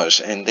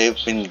gosh, and they've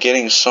been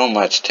getting so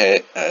much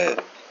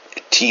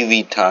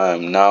TV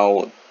time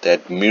now.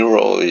 that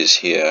Miro is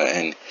here,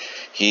 and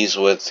he's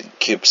with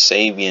Kip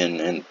Sabian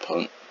and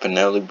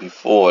Penelope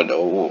Ford.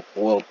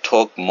 We'll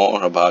talk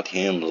more about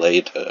him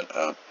later.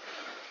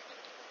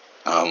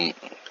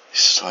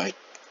 It's like,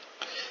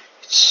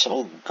 it's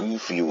so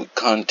goofy. We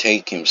can't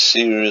take him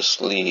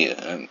seriously,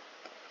 and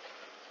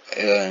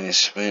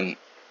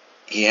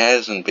he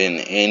hasn't been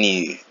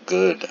any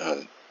good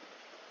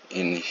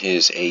in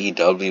his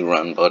AEW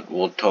run, but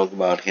we'll talk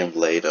about him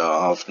later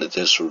after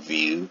this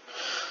review.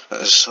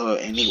 So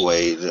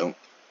anyway,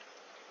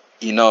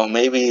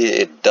 maybe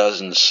it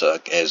doesn't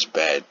suck as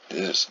bad.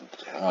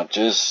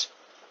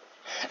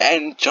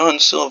 And John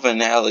Silver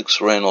and Alex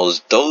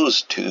Reynolds,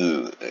 those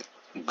two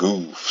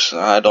goofs,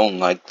 I don't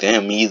like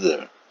them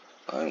either.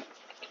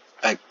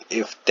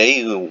 If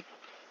they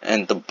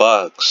and the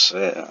Bucks,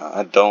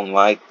 I don't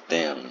like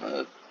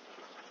them.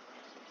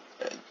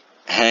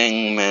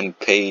 Hangman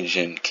Page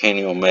and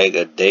Kenny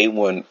Omega, they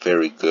weren't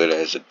very good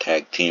as a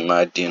tag team.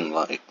 I didn't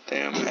like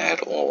them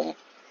at all.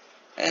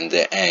 And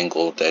the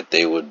angle that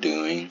they were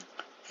doing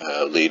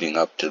leading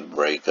up to the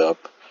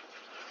breakup.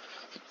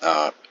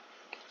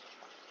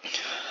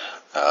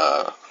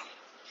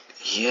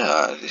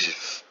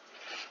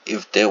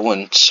 If there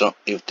weren't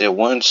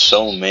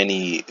so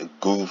many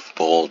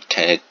goofball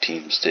tag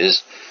teams,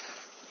 this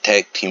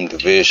tag team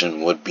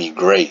division would be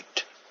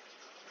great,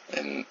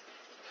 and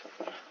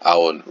I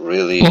would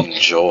really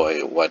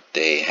enjoy what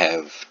they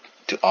have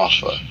to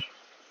offer.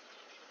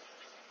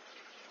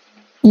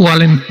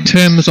 Well, in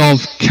terms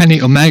of Kenny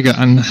Omega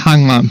and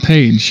Hangman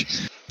Page,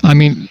 I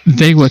mean,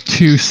 they were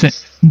two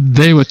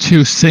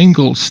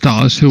single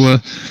stars who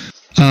were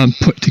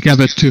put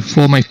together to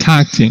form a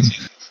tag team.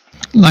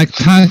 Like,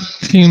 tag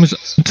teams,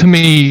 to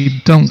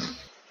me, don't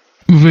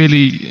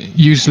really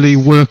usually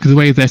work the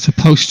way they're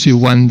supposed to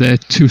when they're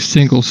two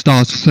single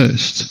stars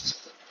first.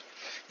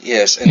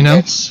 Yes, and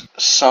that's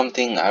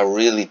something I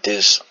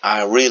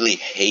really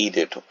hate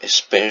it,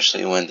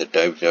 especially when the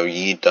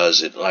WWE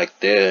does it. Like,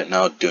 they're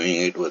now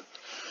doing it with,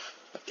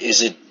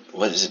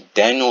 what is it,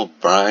 Daniel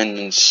Bryan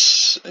and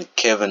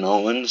Kevin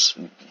Owens?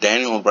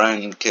 Daniel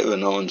Bryan and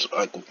Kevin Owens,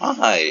 like,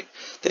 why?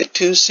 They're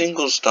two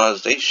single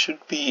stars. They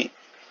shouldn't be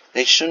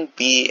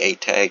a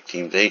tag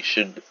team. They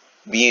should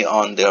be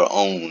on their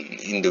own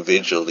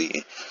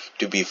individually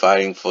to be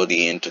fighting for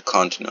the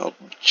Intercontinental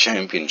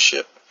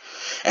Championship.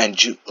 And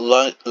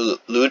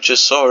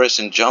Luchasaurus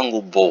and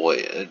Jungle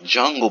Boy.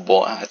 Jungle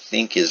Boy, I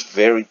think, is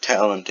very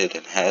talented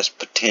and has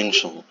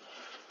potential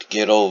to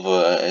get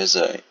over as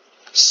a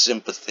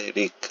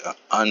sympathetic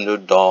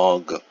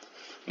underdog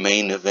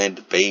main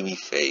event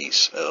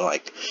babyface.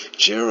 Like,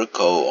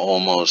 Jericho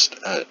almost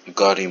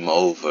got him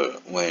over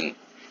when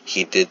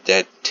he did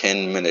that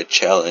 10-minute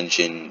challenge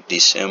in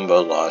December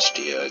last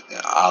year.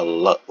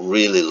 I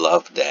really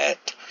loved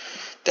that.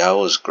 That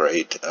was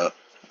great.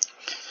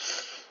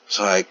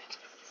 So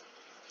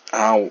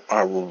I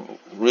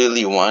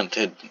really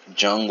wanted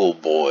Jungle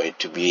Boy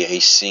to be a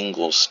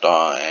single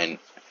star, and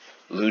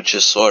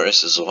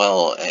Luchasaurus as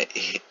well.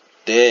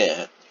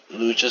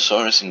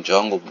 Luchasaurus and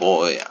Jungle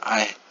Boy,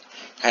 I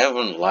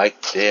haven't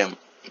liked their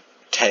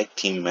tag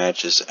team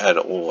matches at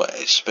all,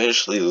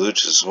 especially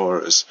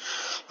Luchasaurus.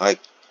 Like,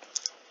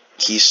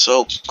 he's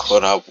so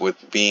caught up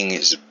with being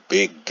his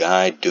big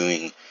guy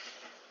doing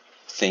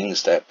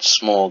things that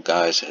small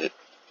guys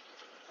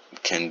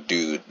can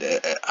do.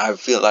 I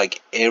feel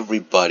like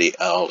everybody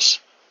else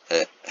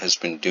has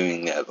been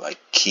doing that, like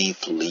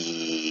Keith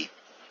Lee,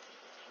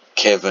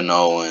 Kevin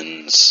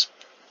Owens,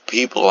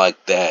 people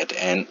like that.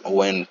 And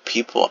when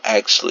people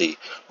actually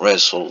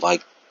wrestle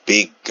like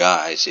big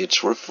guys,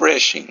 it's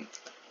refreshing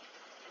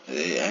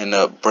and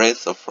a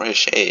breath of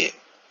fresh air.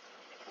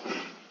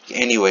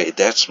 Anyway,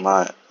 that's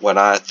what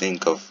I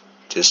think of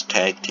this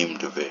tag team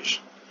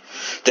division.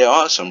 There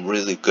are some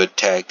really good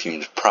tag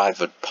teams.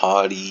 Private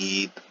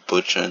Party,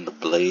 Butcher and the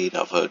Blade,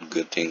 I've heard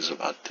good things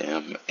about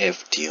them.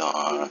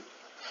 FTR.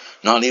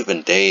 Not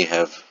even they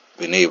have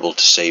been able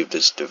to save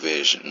this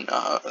division.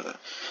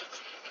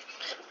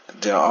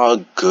 There are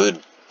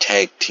good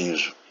tag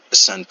teams,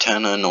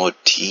 Santana and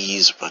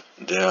Ortiz, but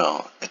at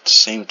the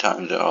same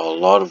time there are a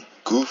lot of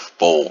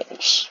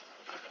goofballs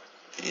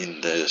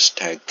in this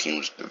tag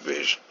teams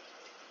division.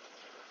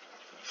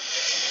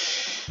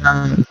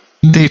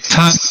 The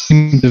tag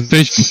team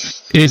division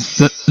is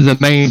the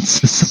main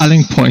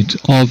selling point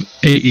of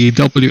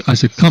AEW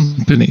as a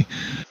company,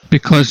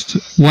 because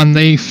when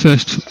they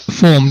first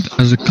formed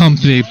as a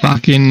company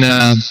back in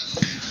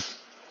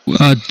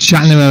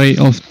January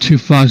of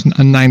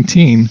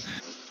 2019,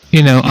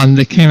 and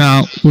they came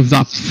out with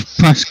that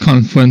press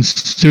conference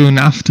soon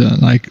after,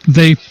 like,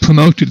 they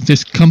promoted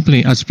this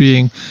company as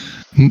being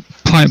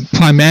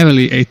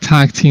primarily a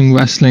tag team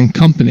wrestling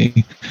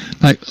company.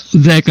 Like,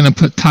 they're going to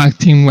put tag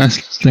team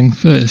wrestling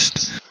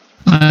first,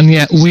 and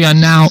yet we are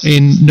now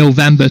in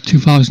November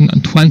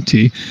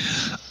 2020,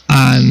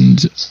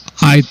 and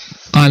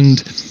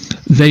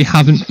they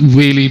haven't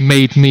really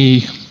made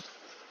me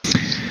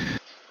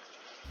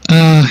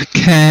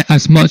care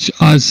as much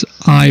as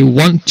I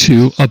want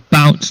to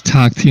about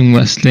tag team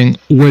wrestling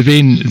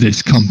within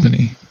this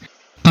company.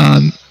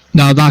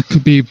 Now that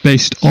could be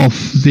based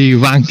off the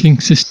ranking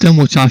system,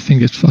 which I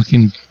think is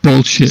fucking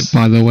bullshit,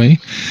 by the way.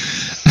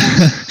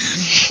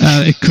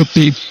 It could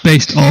be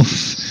based off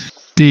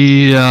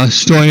the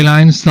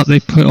storylines that they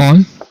put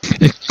on.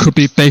 It could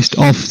be based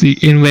off the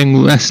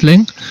in-ring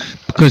wrestling,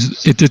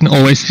 because it didn't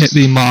always hit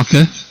the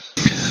marker.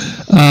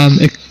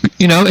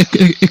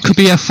 It could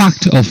be a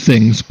factor of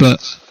things,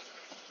 but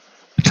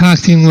tag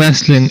team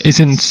wrestling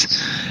isn't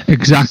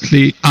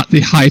exactly at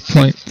the high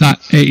point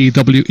that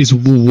AEW is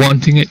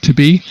wanting it to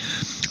be,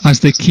 as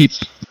they keep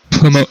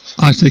promoting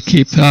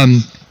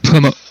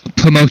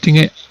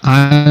it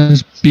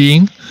as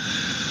being.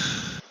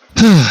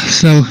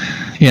 So,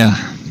 yeah.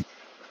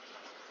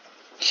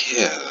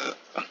 Yeah.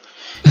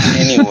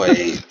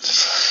 Anyway,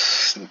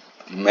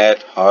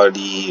 Matt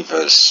Hardy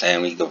versus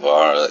Sammy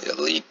Guevara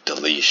Elite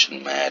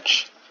Deletion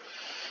match.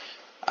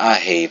 I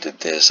hated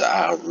this.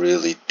 I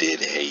really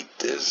did hate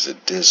this.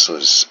 It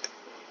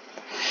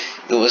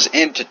was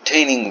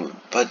entertaining,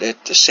 but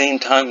at the same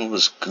time it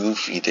was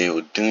goofy. They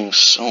were doing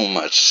so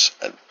much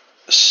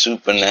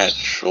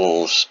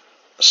supernatural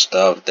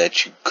stuff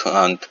that you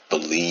can't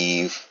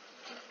believe.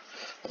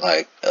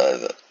 Like,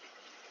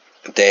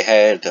 they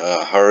had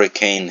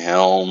Hurricane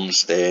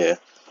Helms there.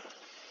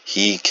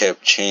 He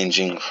kept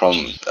changing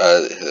from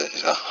a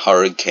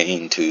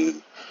hurricane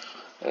to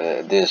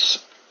this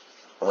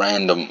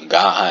random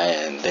guy,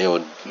 and they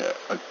were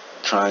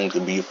trying to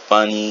be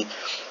funny.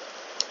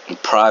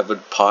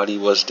 Private Party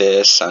was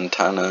there.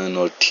 Santana and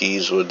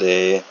Ortiz were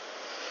there.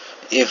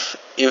 If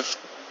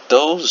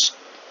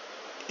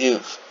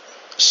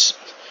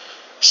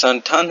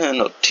Santana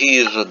and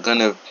Ortiz were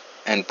gonna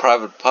and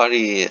Private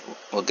Party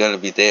were gonna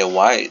be there,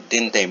 why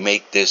didn't they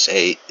make this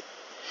a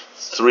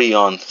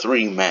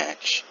 3-on-3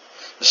 match?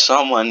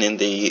 Someone in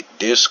the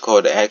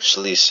Discord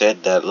actually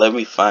said that. Let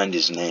me find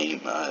his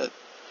name.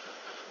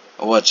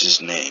 What's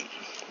his name?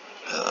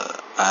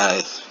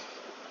 I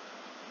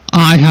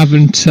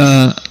haven't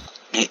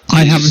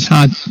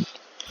had.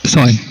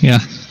 Sorry, yeah.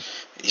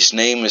 His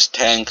name is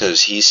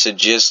Tankers. He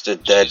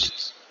suggested that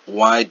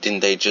why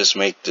didn't they just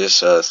make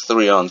this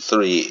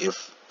 3-on-3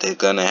 if they're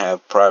gonna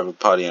have Private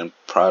Party and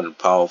Private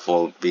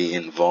Powerful be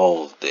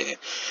involved there?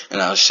 And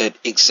I said,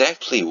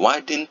 exactly, why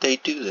didn't they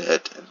do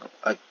that?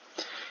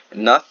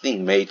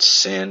 Nothing made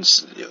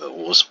sense. It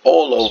was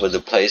all over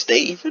the place. They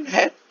even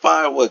had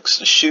fireworks,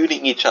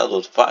 shooting each other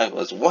with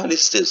fireworks. What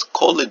is this,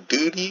 Call of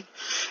Duty?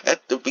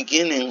 At the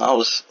beginning, I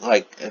was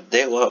like,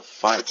 they were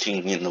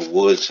fighting in the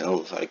woods, and I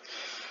was like,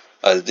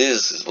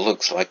 this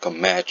looks like a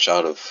match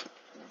out of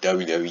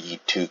WWE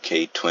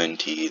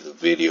 2K20, the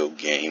video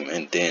game.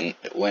 And then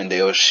when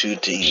they were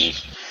shooting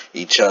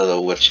each other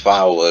with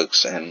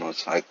fireworks, and I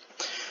was like,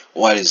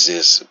 what is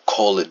this,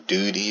 Call of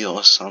Duty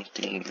or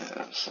something?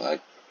 It's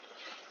like,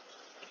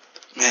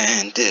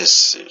 man,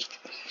 this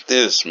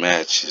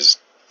match is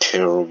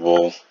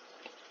terrible.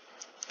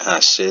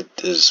 I said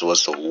this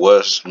was the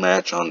worst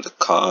match on the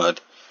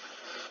card,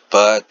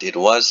 but it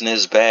wasn't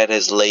as bad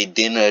as Le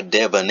Dinner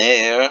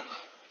Debonair.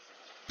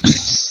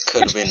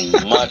 Could have been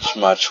much,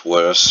 much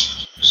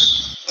worse.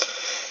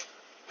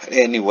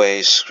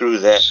 Anyway, screw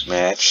that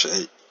match.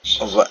 A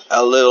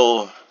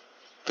little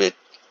bit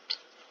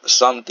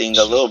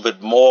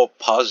more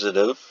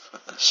positive,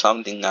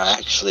 something I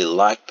actually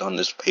liked on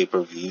this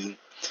pay-per-view.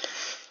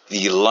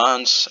 The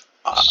Lance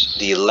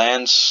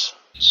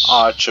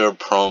Archer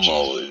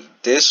promo.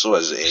 This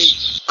was a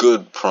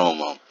good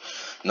promo.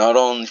 Not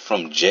only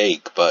from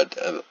Jake, but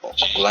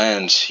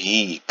Lance,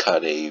 he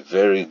cut a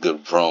very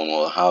good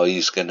promo. How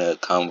he's gonna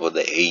come for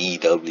the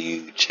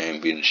AEW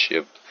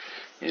championship.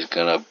 He's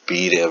gonna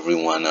beat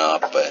everyone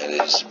up at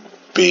his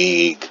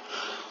big,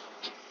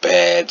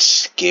 bad,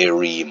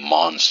 scary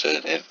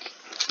monster that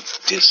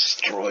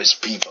destroys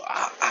people.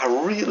 I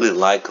really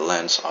like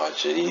Lance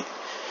Archer.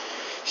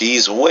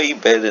 He's way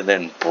better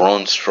than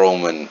Braun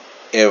Strowman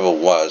ever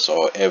was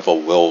or ever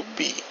will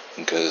be,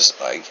 because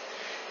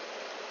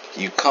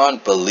you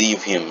can't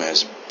believe him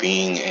as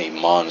being a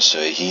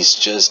monster. He's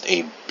just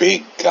a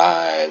big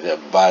guy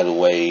that, by the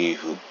way,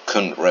 who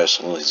couldn't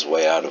wrestle his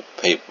way out of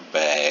a paper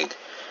bag.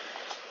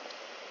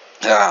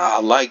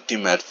 I liked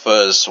him at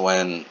first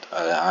when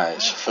I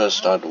first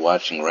started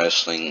watching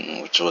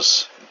wrestling, which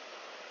was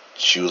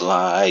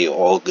July,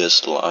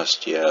 August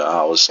last year.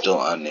 I was still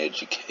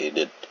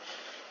uneducated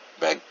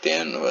back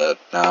then, but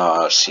now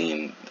I've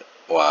seen,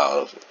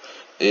 wow,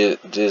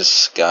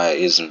 this guy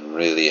isn't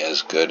really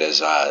as good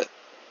as I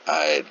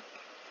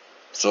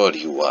thought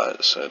he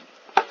was.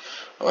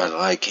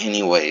 But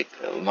anyway,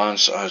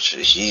 Lance Archer,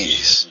 he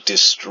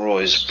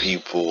destroys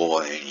people,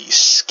 and he's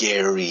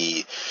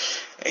scary,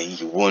 and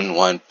you wouldn't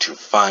want to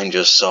find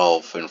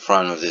yourself in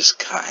front of this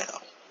guy.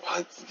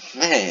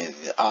 Man,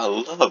 I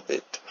love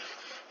it.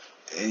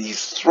 And he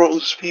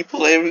throws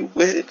people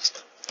everywhere,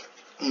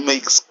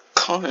 makes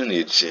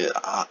carnage.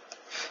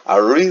 I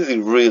really,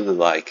 really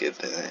like it.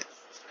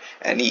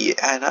 And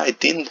I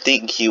didn't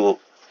think he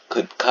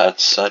could cut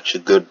such a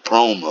good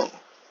promo.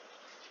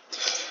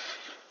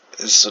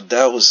 So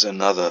that was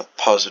another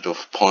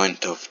positive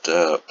point of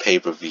the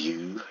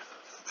pay-per-view.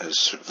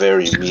 It's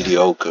very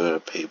mediocre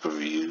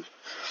pay-per-view.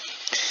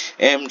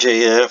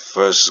 MJF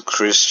versus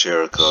Chris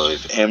Jericho.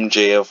 If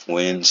MJF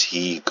wins,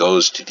 he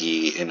goes to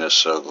the Inner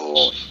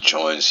Circle,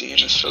 joins the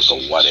Inner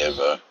Circle,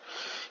 whatever,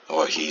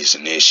 or he's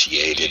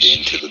initiated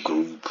into the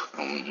group.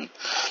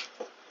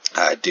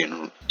 I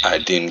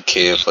didn't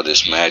care for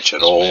this match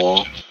at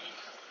all.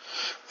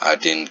 I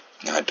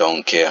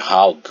don't care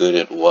how good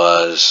it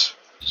was.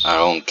 I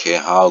don't care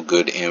how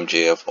good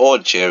MJF or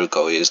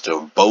Jericho is. They're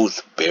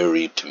both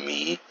buried to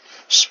me.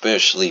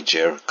 Especially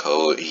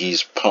Jericho.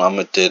 He's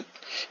plummeted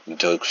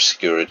into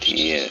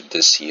obscurity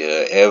this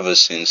year ever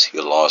since he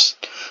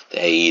lost the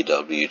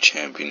AEW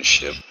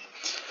championship.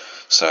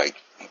 It's like,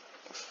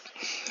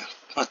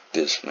 fuck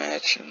this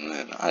match, and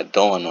then I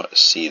don't want to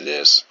see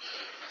this.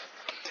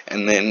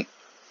 And then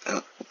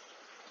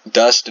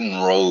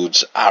Dustin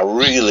Rhodes, I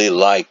really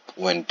like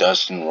when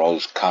Dustin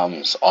Rhodes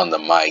comes on the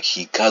mic.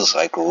 He does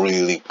like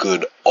really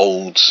good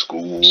old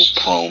school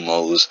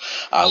promos.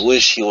 I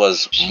wish he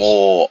was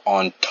more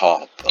on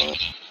top.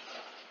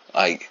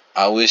 I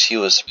wish he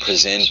was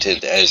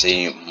presented as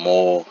a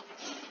more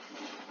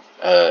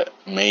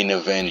main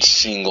event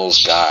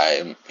singles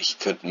guy. He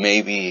could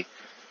maybe,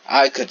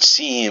 I could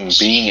see him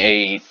being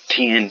a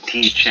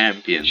TNT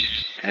champion,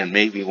 and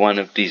maybe one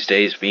of these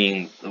days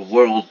being the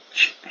world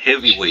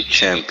heavyweight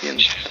champion.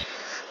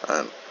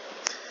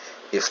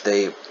 If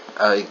they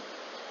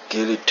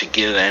get it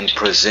together and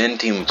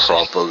present him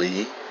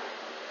properly,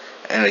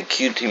 and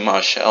QT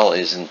Marshall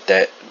isn't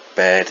that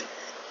bad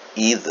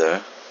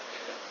either.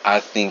 I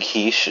think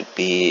he should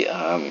be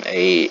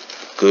a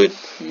good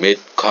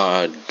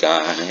mid-card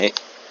guy,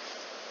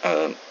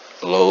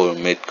 lower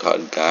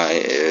mid-card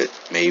guy.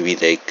 Maybe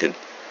they could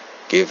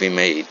give him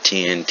a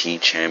TNT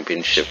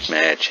championship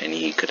match, and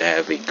he could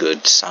have a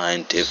good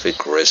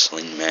scientific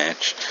wrestling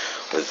match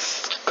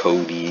with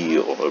Cody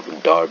or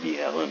Darby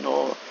Allin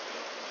or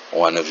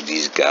one of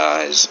these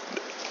guys.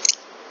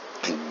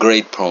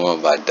 Great promo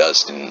by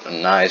Dustin,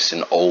 nice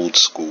and old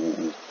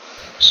school.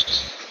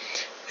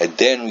 And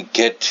then we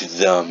get to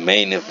the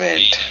main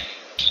event.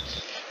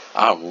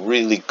 I'm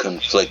really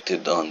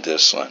conflicted on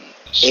this one.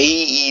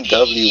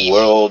 AEW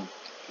World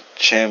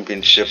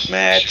Championship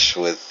match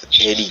with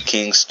Eddie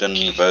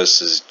Kingston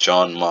versus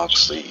Jon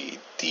Moxley,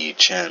 the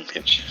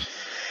champion.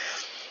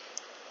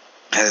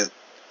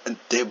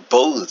 They're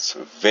both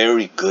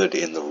very good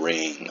in the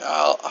ring.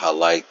 I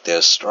like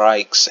their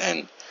strikes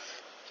and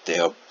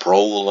their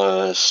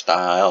brawler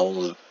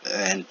style.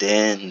 And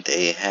then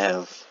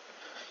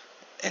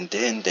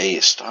they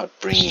start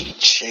bringing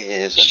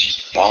chairs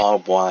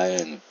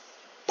and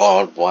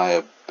barbed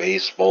wire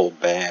baseball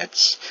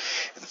bats,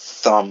 and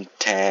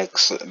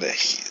thumbtacks.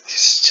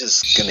 It's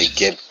just gonna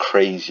get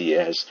crazy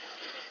as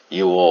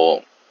you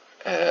all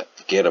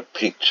get a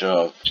picture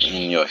of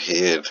in your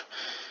head.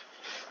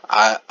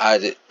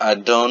 I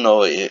don't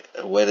know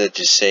whether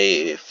to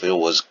say if it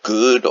was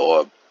good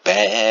or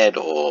bad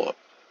or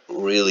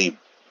really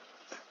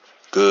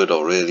good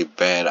or really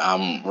bad.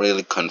 I'm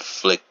really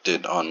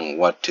conflicted on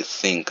what to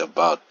think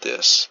about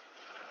this.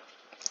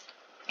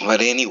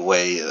 But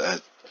anyway,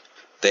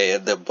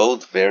 they're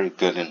both very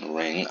good in the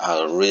ring.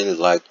 I really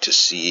like to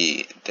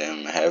see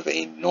them have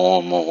a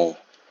normal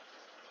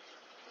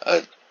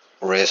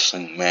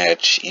wrestling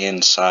match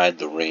inside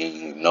the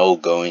ring, no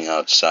going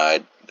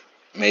outside.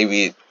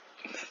 Maybe,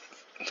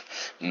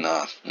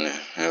 nah,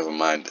 never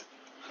mind.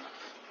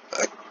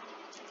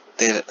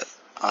 They're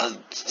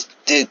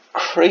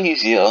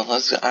crazy.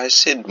 I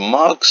said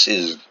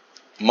Moxley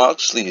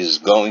is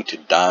going to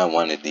die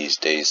one of these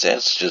days.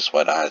 That's just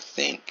what I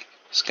think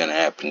is going to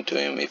happen to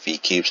him if he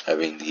keeps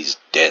having these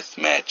death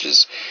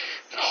matches,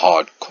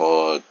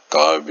 hardcore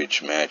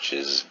garbage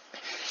matches,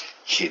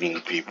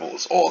 hitting people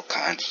with all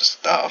kinds of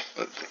stuff.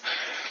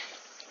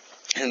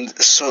 And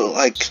so,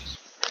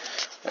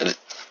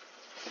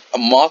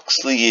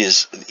 Moxley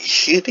is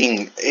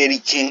hitting Eddie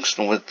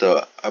Kingston with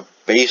a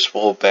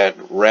baseball bat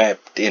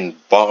wrapped in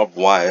barbed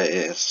wire.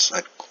 It's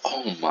like,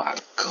 oh my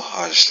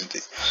gosh,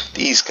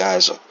 these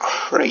guys are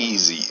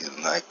crazy.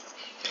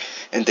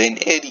 And then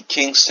Eddie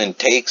Kingston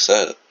takes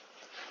a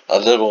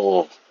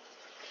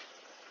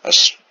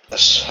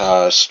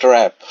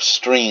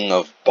string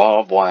of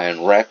barbed wire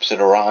and wraps it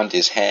around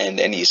his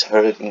hand, and he's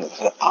hurting.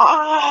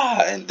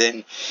 And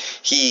then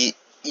he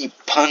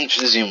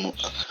punches him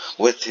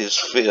with his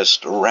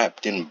fist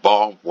wrapped in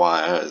barbed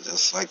wire.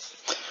 It's like,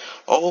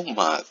 oh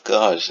my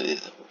gosh,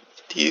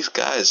 these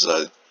guys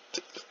are.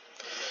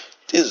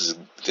 There's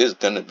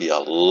gonna be a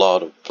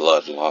lot of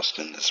blood lost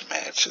in this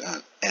match.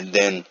 And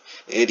then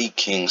Eddie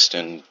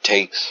Kingston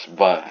takes a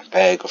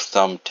bag of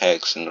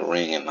thumbtacks in the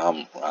ring, and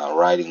I'm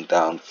writing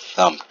down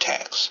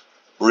thumbtacks.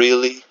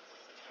 Really?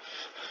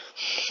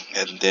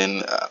 And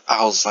then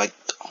I was like,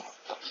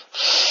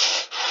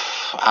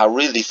 I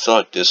really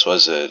thought this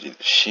was a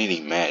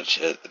shitty match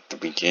at the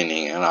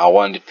beginning, and I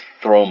wanted to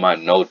throw my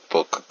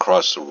notebook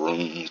across the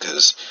room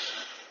because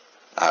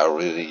I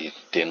really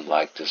didn't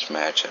like this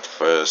match at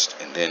first.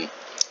 And then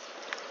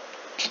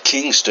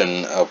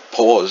Kingston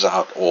pours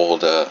out all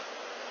the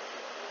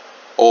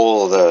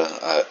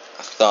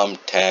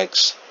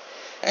thumbtacks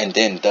and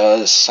then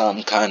does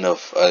some kind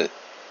of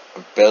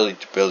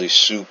belly-to-belly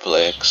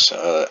suplex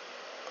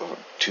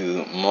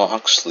to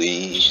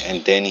Moxley,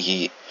 and then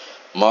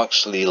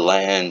Moxley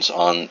lands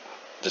on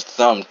the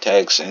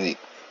thumbtacks, and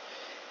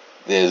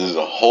there's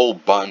a whole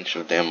bunch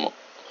of them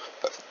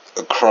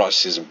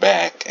across his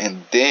back,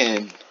 and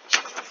then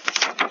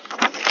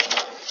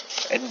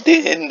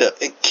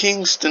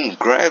Kingston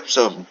grabs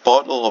a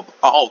bottle of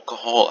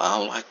alcohol.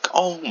 I'm like,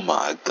 oh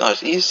my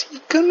gosh, is he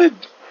gonna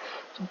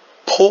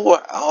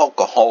pour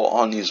alcohol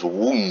on his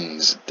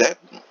wounds? That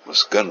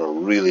was gonna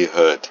really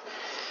hurt.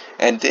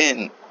 And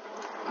then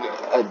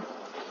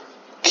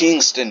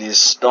Kingston is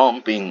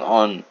stomping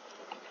on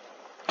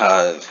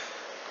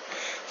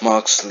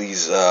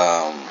Moxley's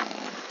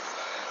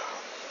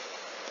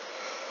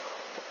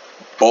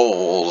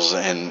balls,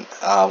 and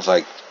I was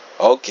like,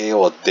 okay,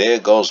 well, there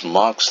goes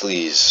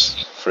Moxley's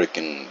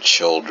freaking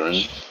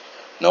children.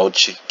 No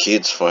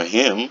kids for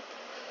him.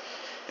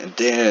 And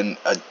then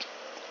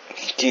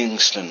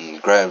Kingston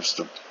grabs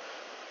the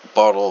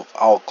bottle of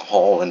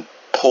alcohol and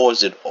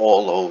pours it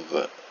all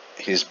over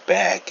his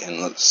back, and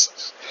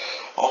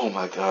oh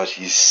my gosh,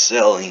 he's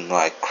selling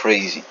like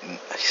crazy.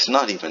 He's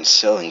not even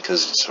selling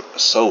because it's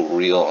so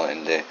real,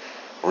 and they're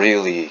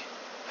really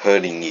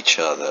hurting each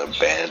other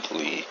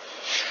badly.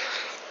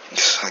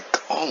 It's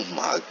like, oh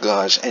my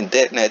gosh. And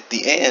then at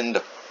the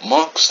end,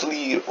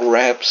 Moxley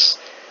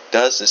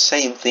does the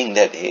same thing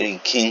that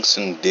Eddie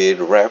Kingston did,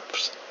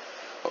 wraps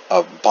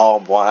a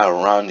barbed wire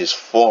around his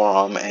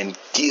forearm and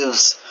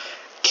gives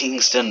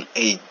Kingston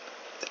a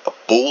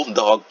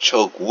bulldog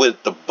choke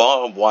with the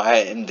barbed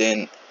wire. And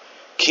then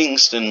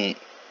Kingston,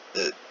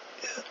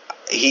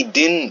 he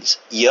didn't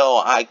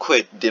yell, I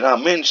quit. Did I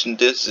mention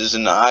this is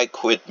an I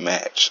quit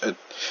match?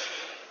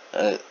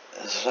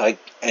 It's like,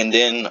 and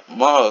then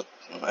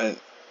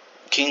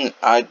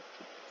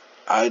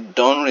I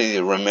don't really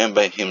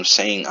remember him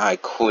saying I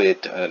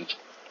quit.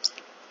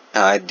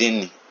 I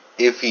didn't.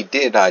 If he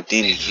did, I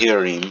didn't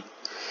hear him.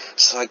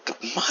 It's like,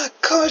 my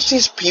gosh,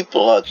 these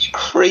people are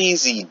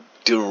crazy,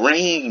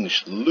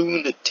 deranged,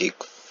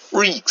 lunatic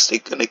freaks. They're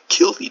gonna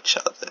kill each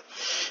other.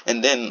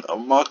 And then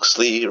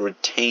Moxley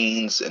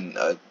retains, and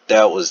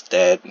that was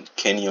that. And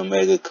Kenny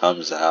Omega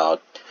comes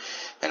out,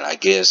 and I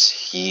guess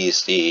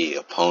he's the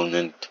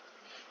opponent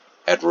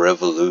at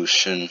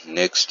Revolution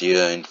next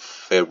year in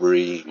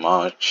February,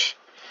 March.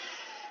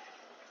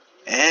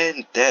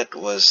 And that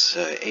was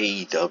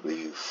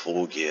AEW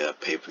Full Gear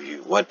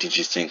pay-per-view. What did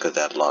you think of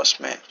that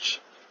last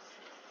match?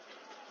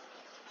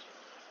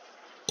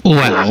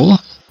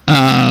 Well,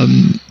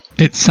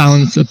 it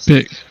sounds a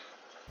bit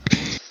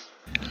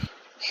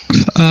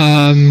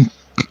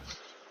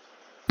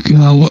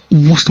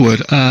what's the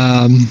word?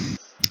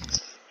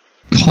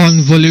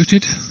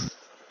 Convoluted.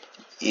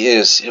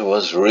 Yes, it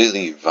was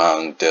really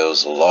violent. There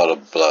was a lot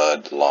of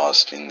blood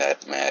lost in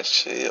that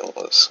match. It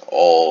was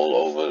all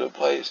over the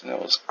place, and it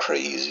was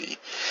crazy.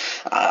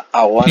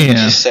 I wanted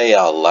to say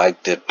I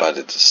liked it, but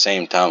at the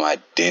same time I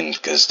didn't,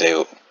 because they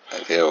were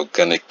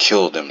gonna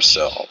kill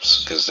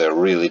themselves, because they're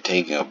really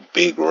taking a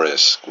big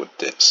risk with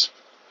this.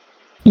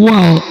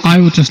 Well, I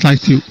would just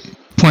like to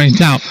point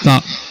out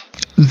that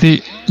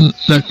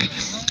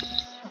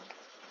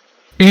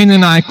in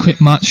an I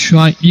Quit match,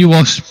 right, you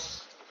are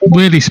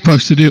really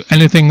supposed to do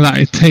anything that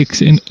it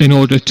takes in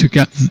order to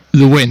get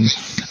the win,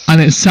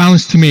 and it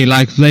sounds to me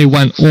like they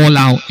went all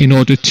out in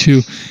order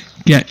to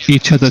get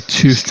each other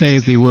to say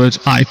the words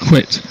I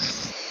quit.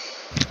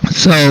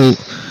 So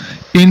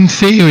in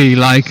theory,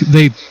 like,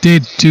 they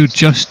did do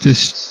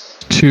justice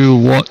to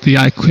what the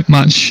I Quit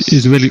match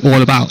is really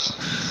all about,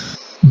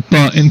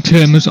 but in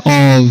terms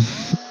of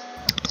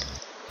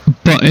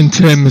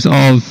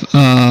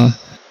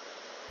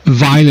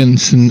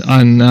violence and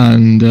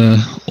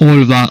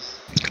all of that,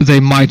 they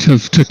might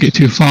have took it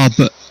too far,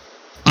 but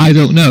I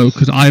don't know,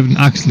 because I haven't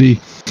actually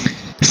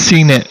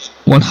seen it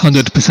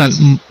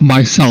 100%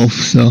 myself,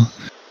 so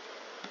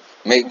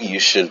maybe you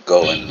should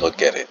go and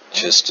look at it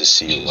just to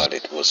see what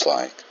it was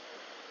like.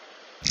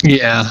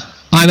 Yeah,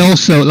 and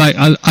also, like,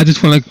 I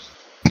just want to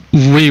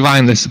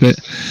rewind this a bit.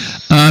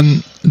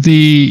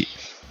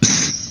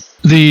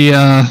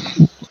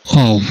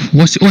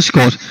 What's it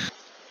called?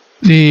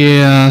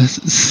 The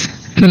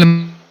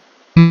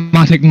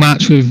cinematic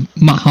match with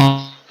Matt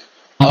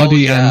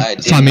Hardy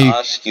and Sammy Guevara. I didn't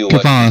ask you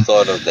what you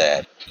thought of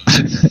that.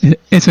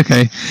 It's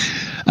okay.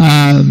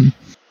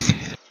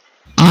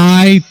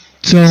 I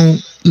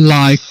don't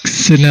like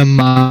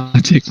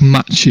cinematic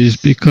matches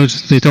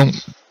because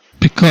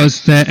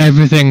they're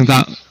everything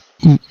that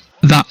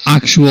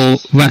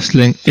actual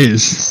wrestling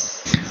is.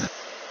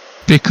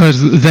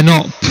 Because they're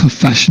not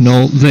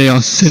professional, they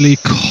are silly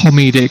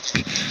comedic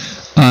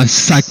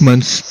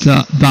segments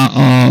that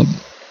are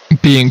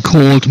being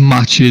called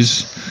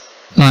matches.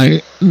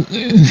 Like,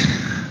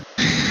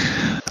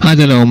 I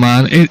don't know,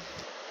 man.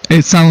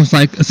 It sounds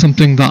like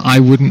something that I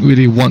wouldn't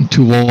really want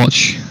to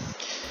watch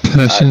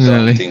personally.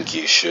 I don't think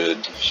you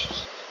should.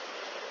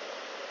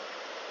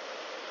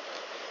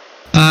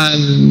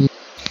 And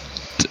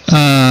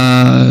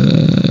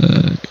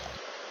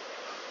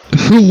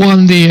Who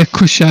won the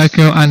Chris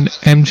Jericho and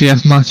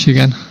MJF match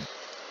again?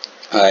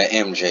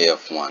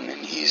 MJF won,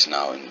 and he's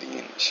now in the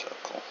inner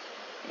circle.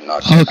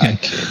 Not that Okay. I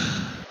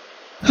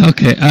care.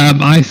 Okay,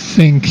 I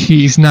think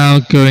he's now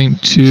going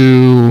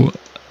to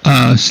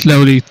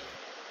slowly,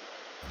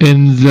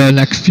 in the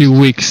next few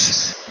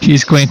weeks,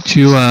 he's going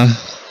to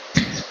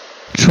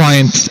try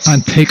and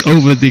take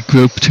over the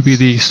group to be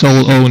the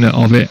sole owner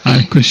of it,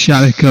 and Chris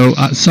Jericho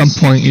at some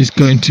point is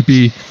going to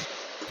be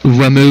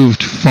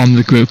removed from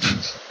the group.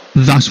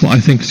 That's what I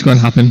think is going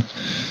to happen.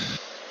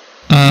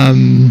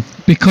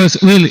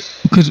 Because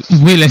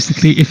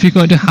realistically, if you're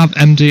going to have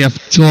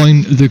MJF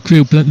join the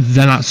group,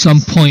 then at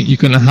some point you're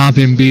going to have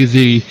him be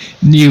the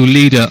new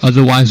leader.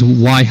 Otherwise,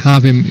 why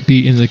have him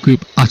be in the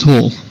group at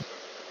all?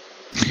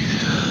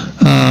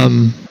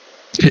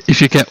 If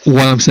you get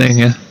what I'm saying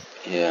here.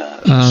 Yeah.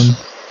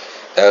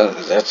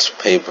 That's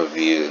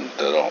pay-per-view.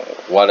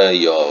 What are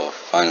your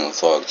final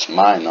thoughts?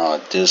 Mine are,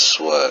 this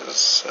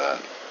was,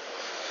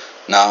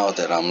 now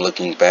that I'm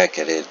looking back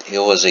at it, it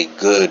was a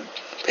good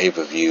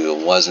pay-per-view.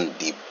 It wasn't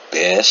the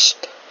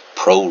best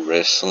pro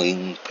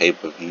wrestling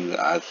pay-per-view.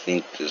 I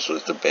think this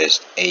was the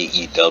best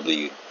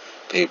AEW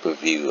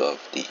pay-per-view of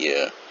the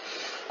year.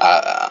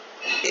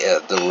 Yeah,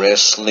 the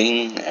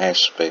wrestling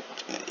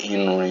aspect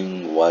in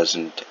ring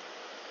wasn't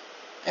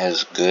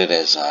as good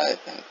as I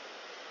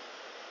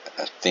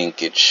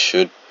think it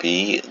should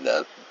be.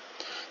 The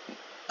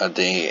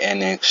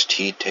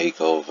NXT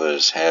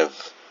takeovers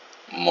have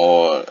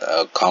more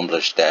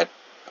accomplished that.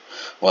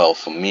 Well,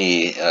 for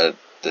me, the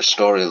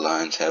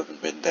storylines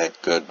haven't been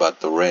that good, but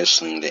the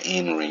wrestling, the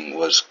in-ring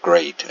was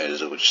great,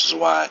 which is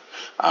why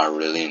I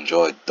really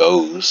enjoyed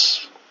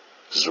those,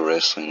 because the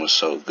wrestling was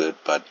so good.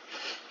 But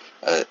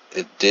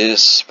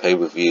this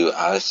pay-per-view,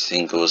 I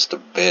think it was the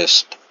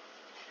best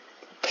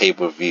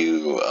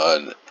pay-per-view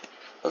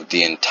of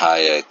the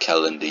entire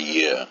calendar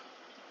year,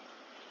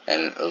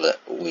 and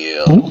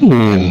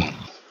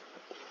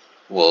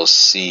we'll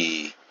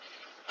see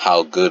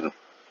how good,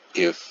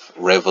 if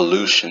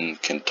Revolution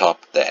can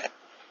top that.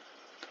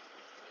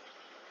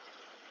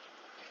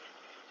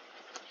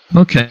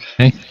 Okay.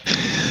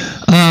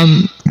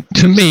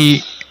 To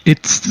me,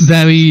 it's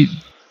very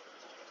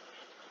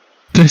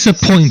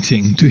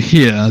disappointing to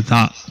hear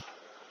that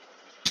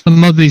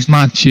some of these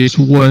matches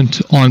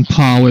weren't on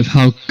par with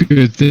how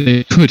good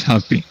they could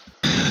have been.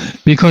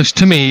 Because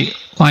to me,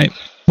 like,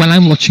 when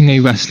I'm watching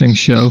a wrestling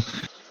show,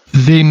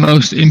 the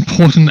most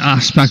important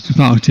aspect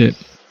about it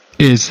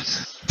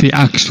is the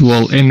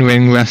actual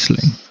in-ring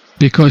wrestling.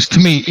 Because to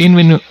me,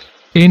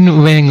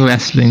 in-ring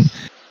wrestling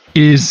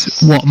is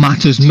what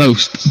matters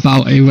most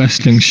about a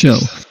wrestling show.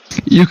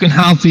 You can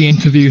have the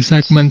interview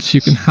segments,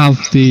 you can have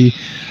the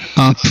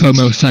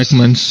promo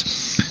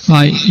segments,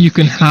 like you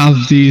can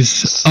have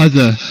these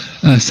other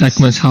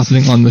segments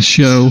happening on the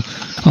show,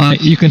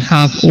 you can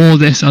have all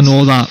this and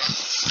all that,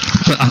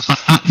 but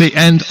at the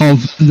end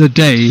of the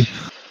day,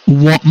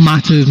 what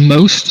matters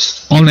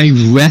most on a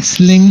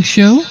wrestling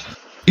show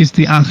is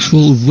the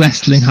actual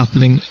wrestling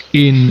happening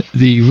in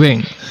the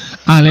ring.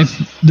 And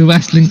if the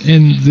wrestling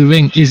in the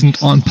ring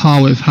isn't on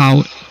par with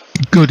how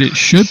good it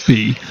should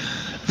be,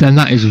 then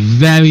that is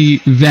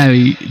very,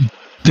 very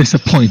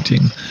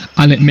disappointing,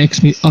 and it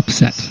makes me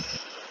upset.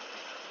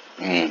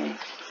 And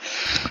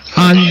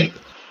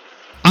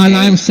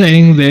I'm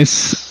saying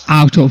this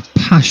out of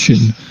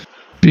passion,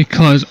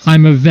 because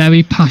I'm a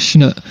very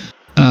passionate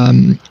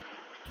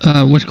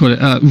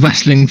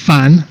wrestling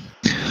fan,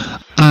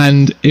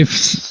 and if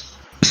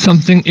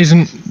something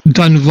isn't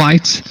done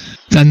right,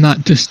 then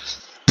that just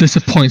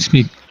disappoints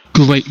me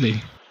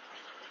greatly.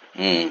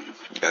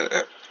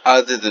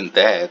 Other than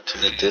that,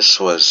 this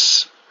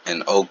was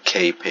an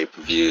okay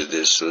pay-per-view.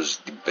 This was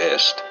the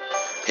best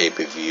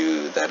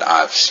pay-per-view that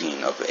I've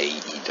seen of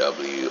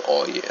AEW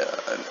all year.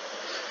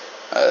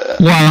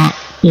 Well,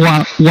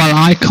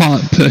 I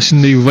can't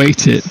personally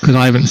rate it because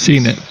I haven't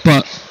seen it,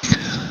 but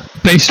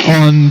based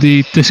on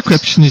the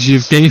descriptions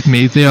you've gave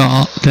me, there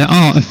are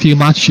a few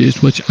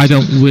matches which I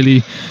don't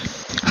really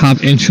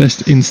have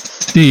interest in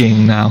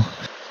seeing now,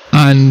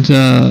 and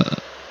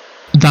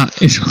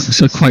that is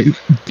so quite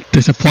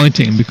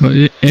disappointing,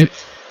 because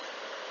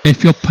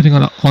if you're putting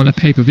on a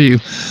pay-per-view,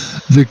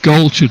 the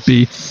goal should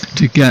be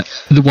to get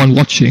the one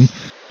watching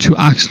to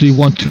actually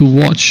want to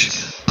watch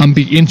and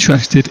be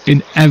interested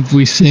in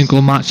every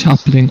single match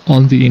happening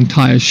on the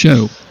entire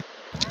show.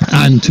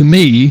 And to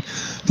me,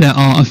 there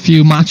are a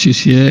few matches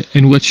here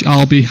in which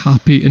I'll be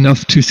happy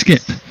enough to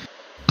skip,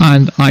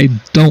 and I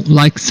don't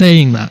like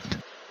saying that.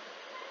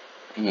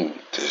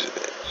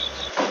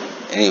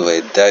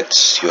 Anyway,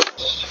 that's your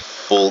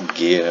Full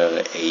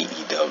Gear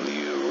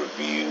AEW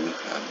review.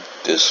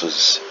 This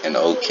was an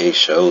okay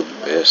show,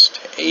 the best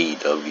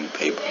AEW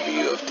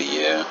pay-per-view of the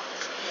year.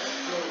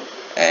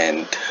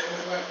 And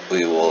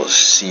we will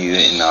see you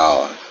in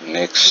our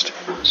next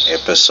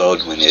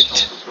episode when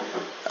it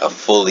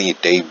fully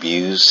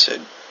debuts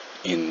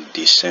in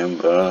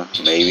December,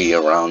 maybe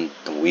around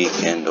the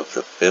weekend of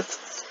the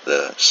 5th,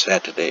 the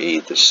Saturday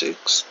the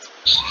 6th.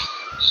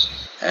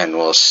 And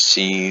we'll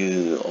see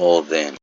you all then.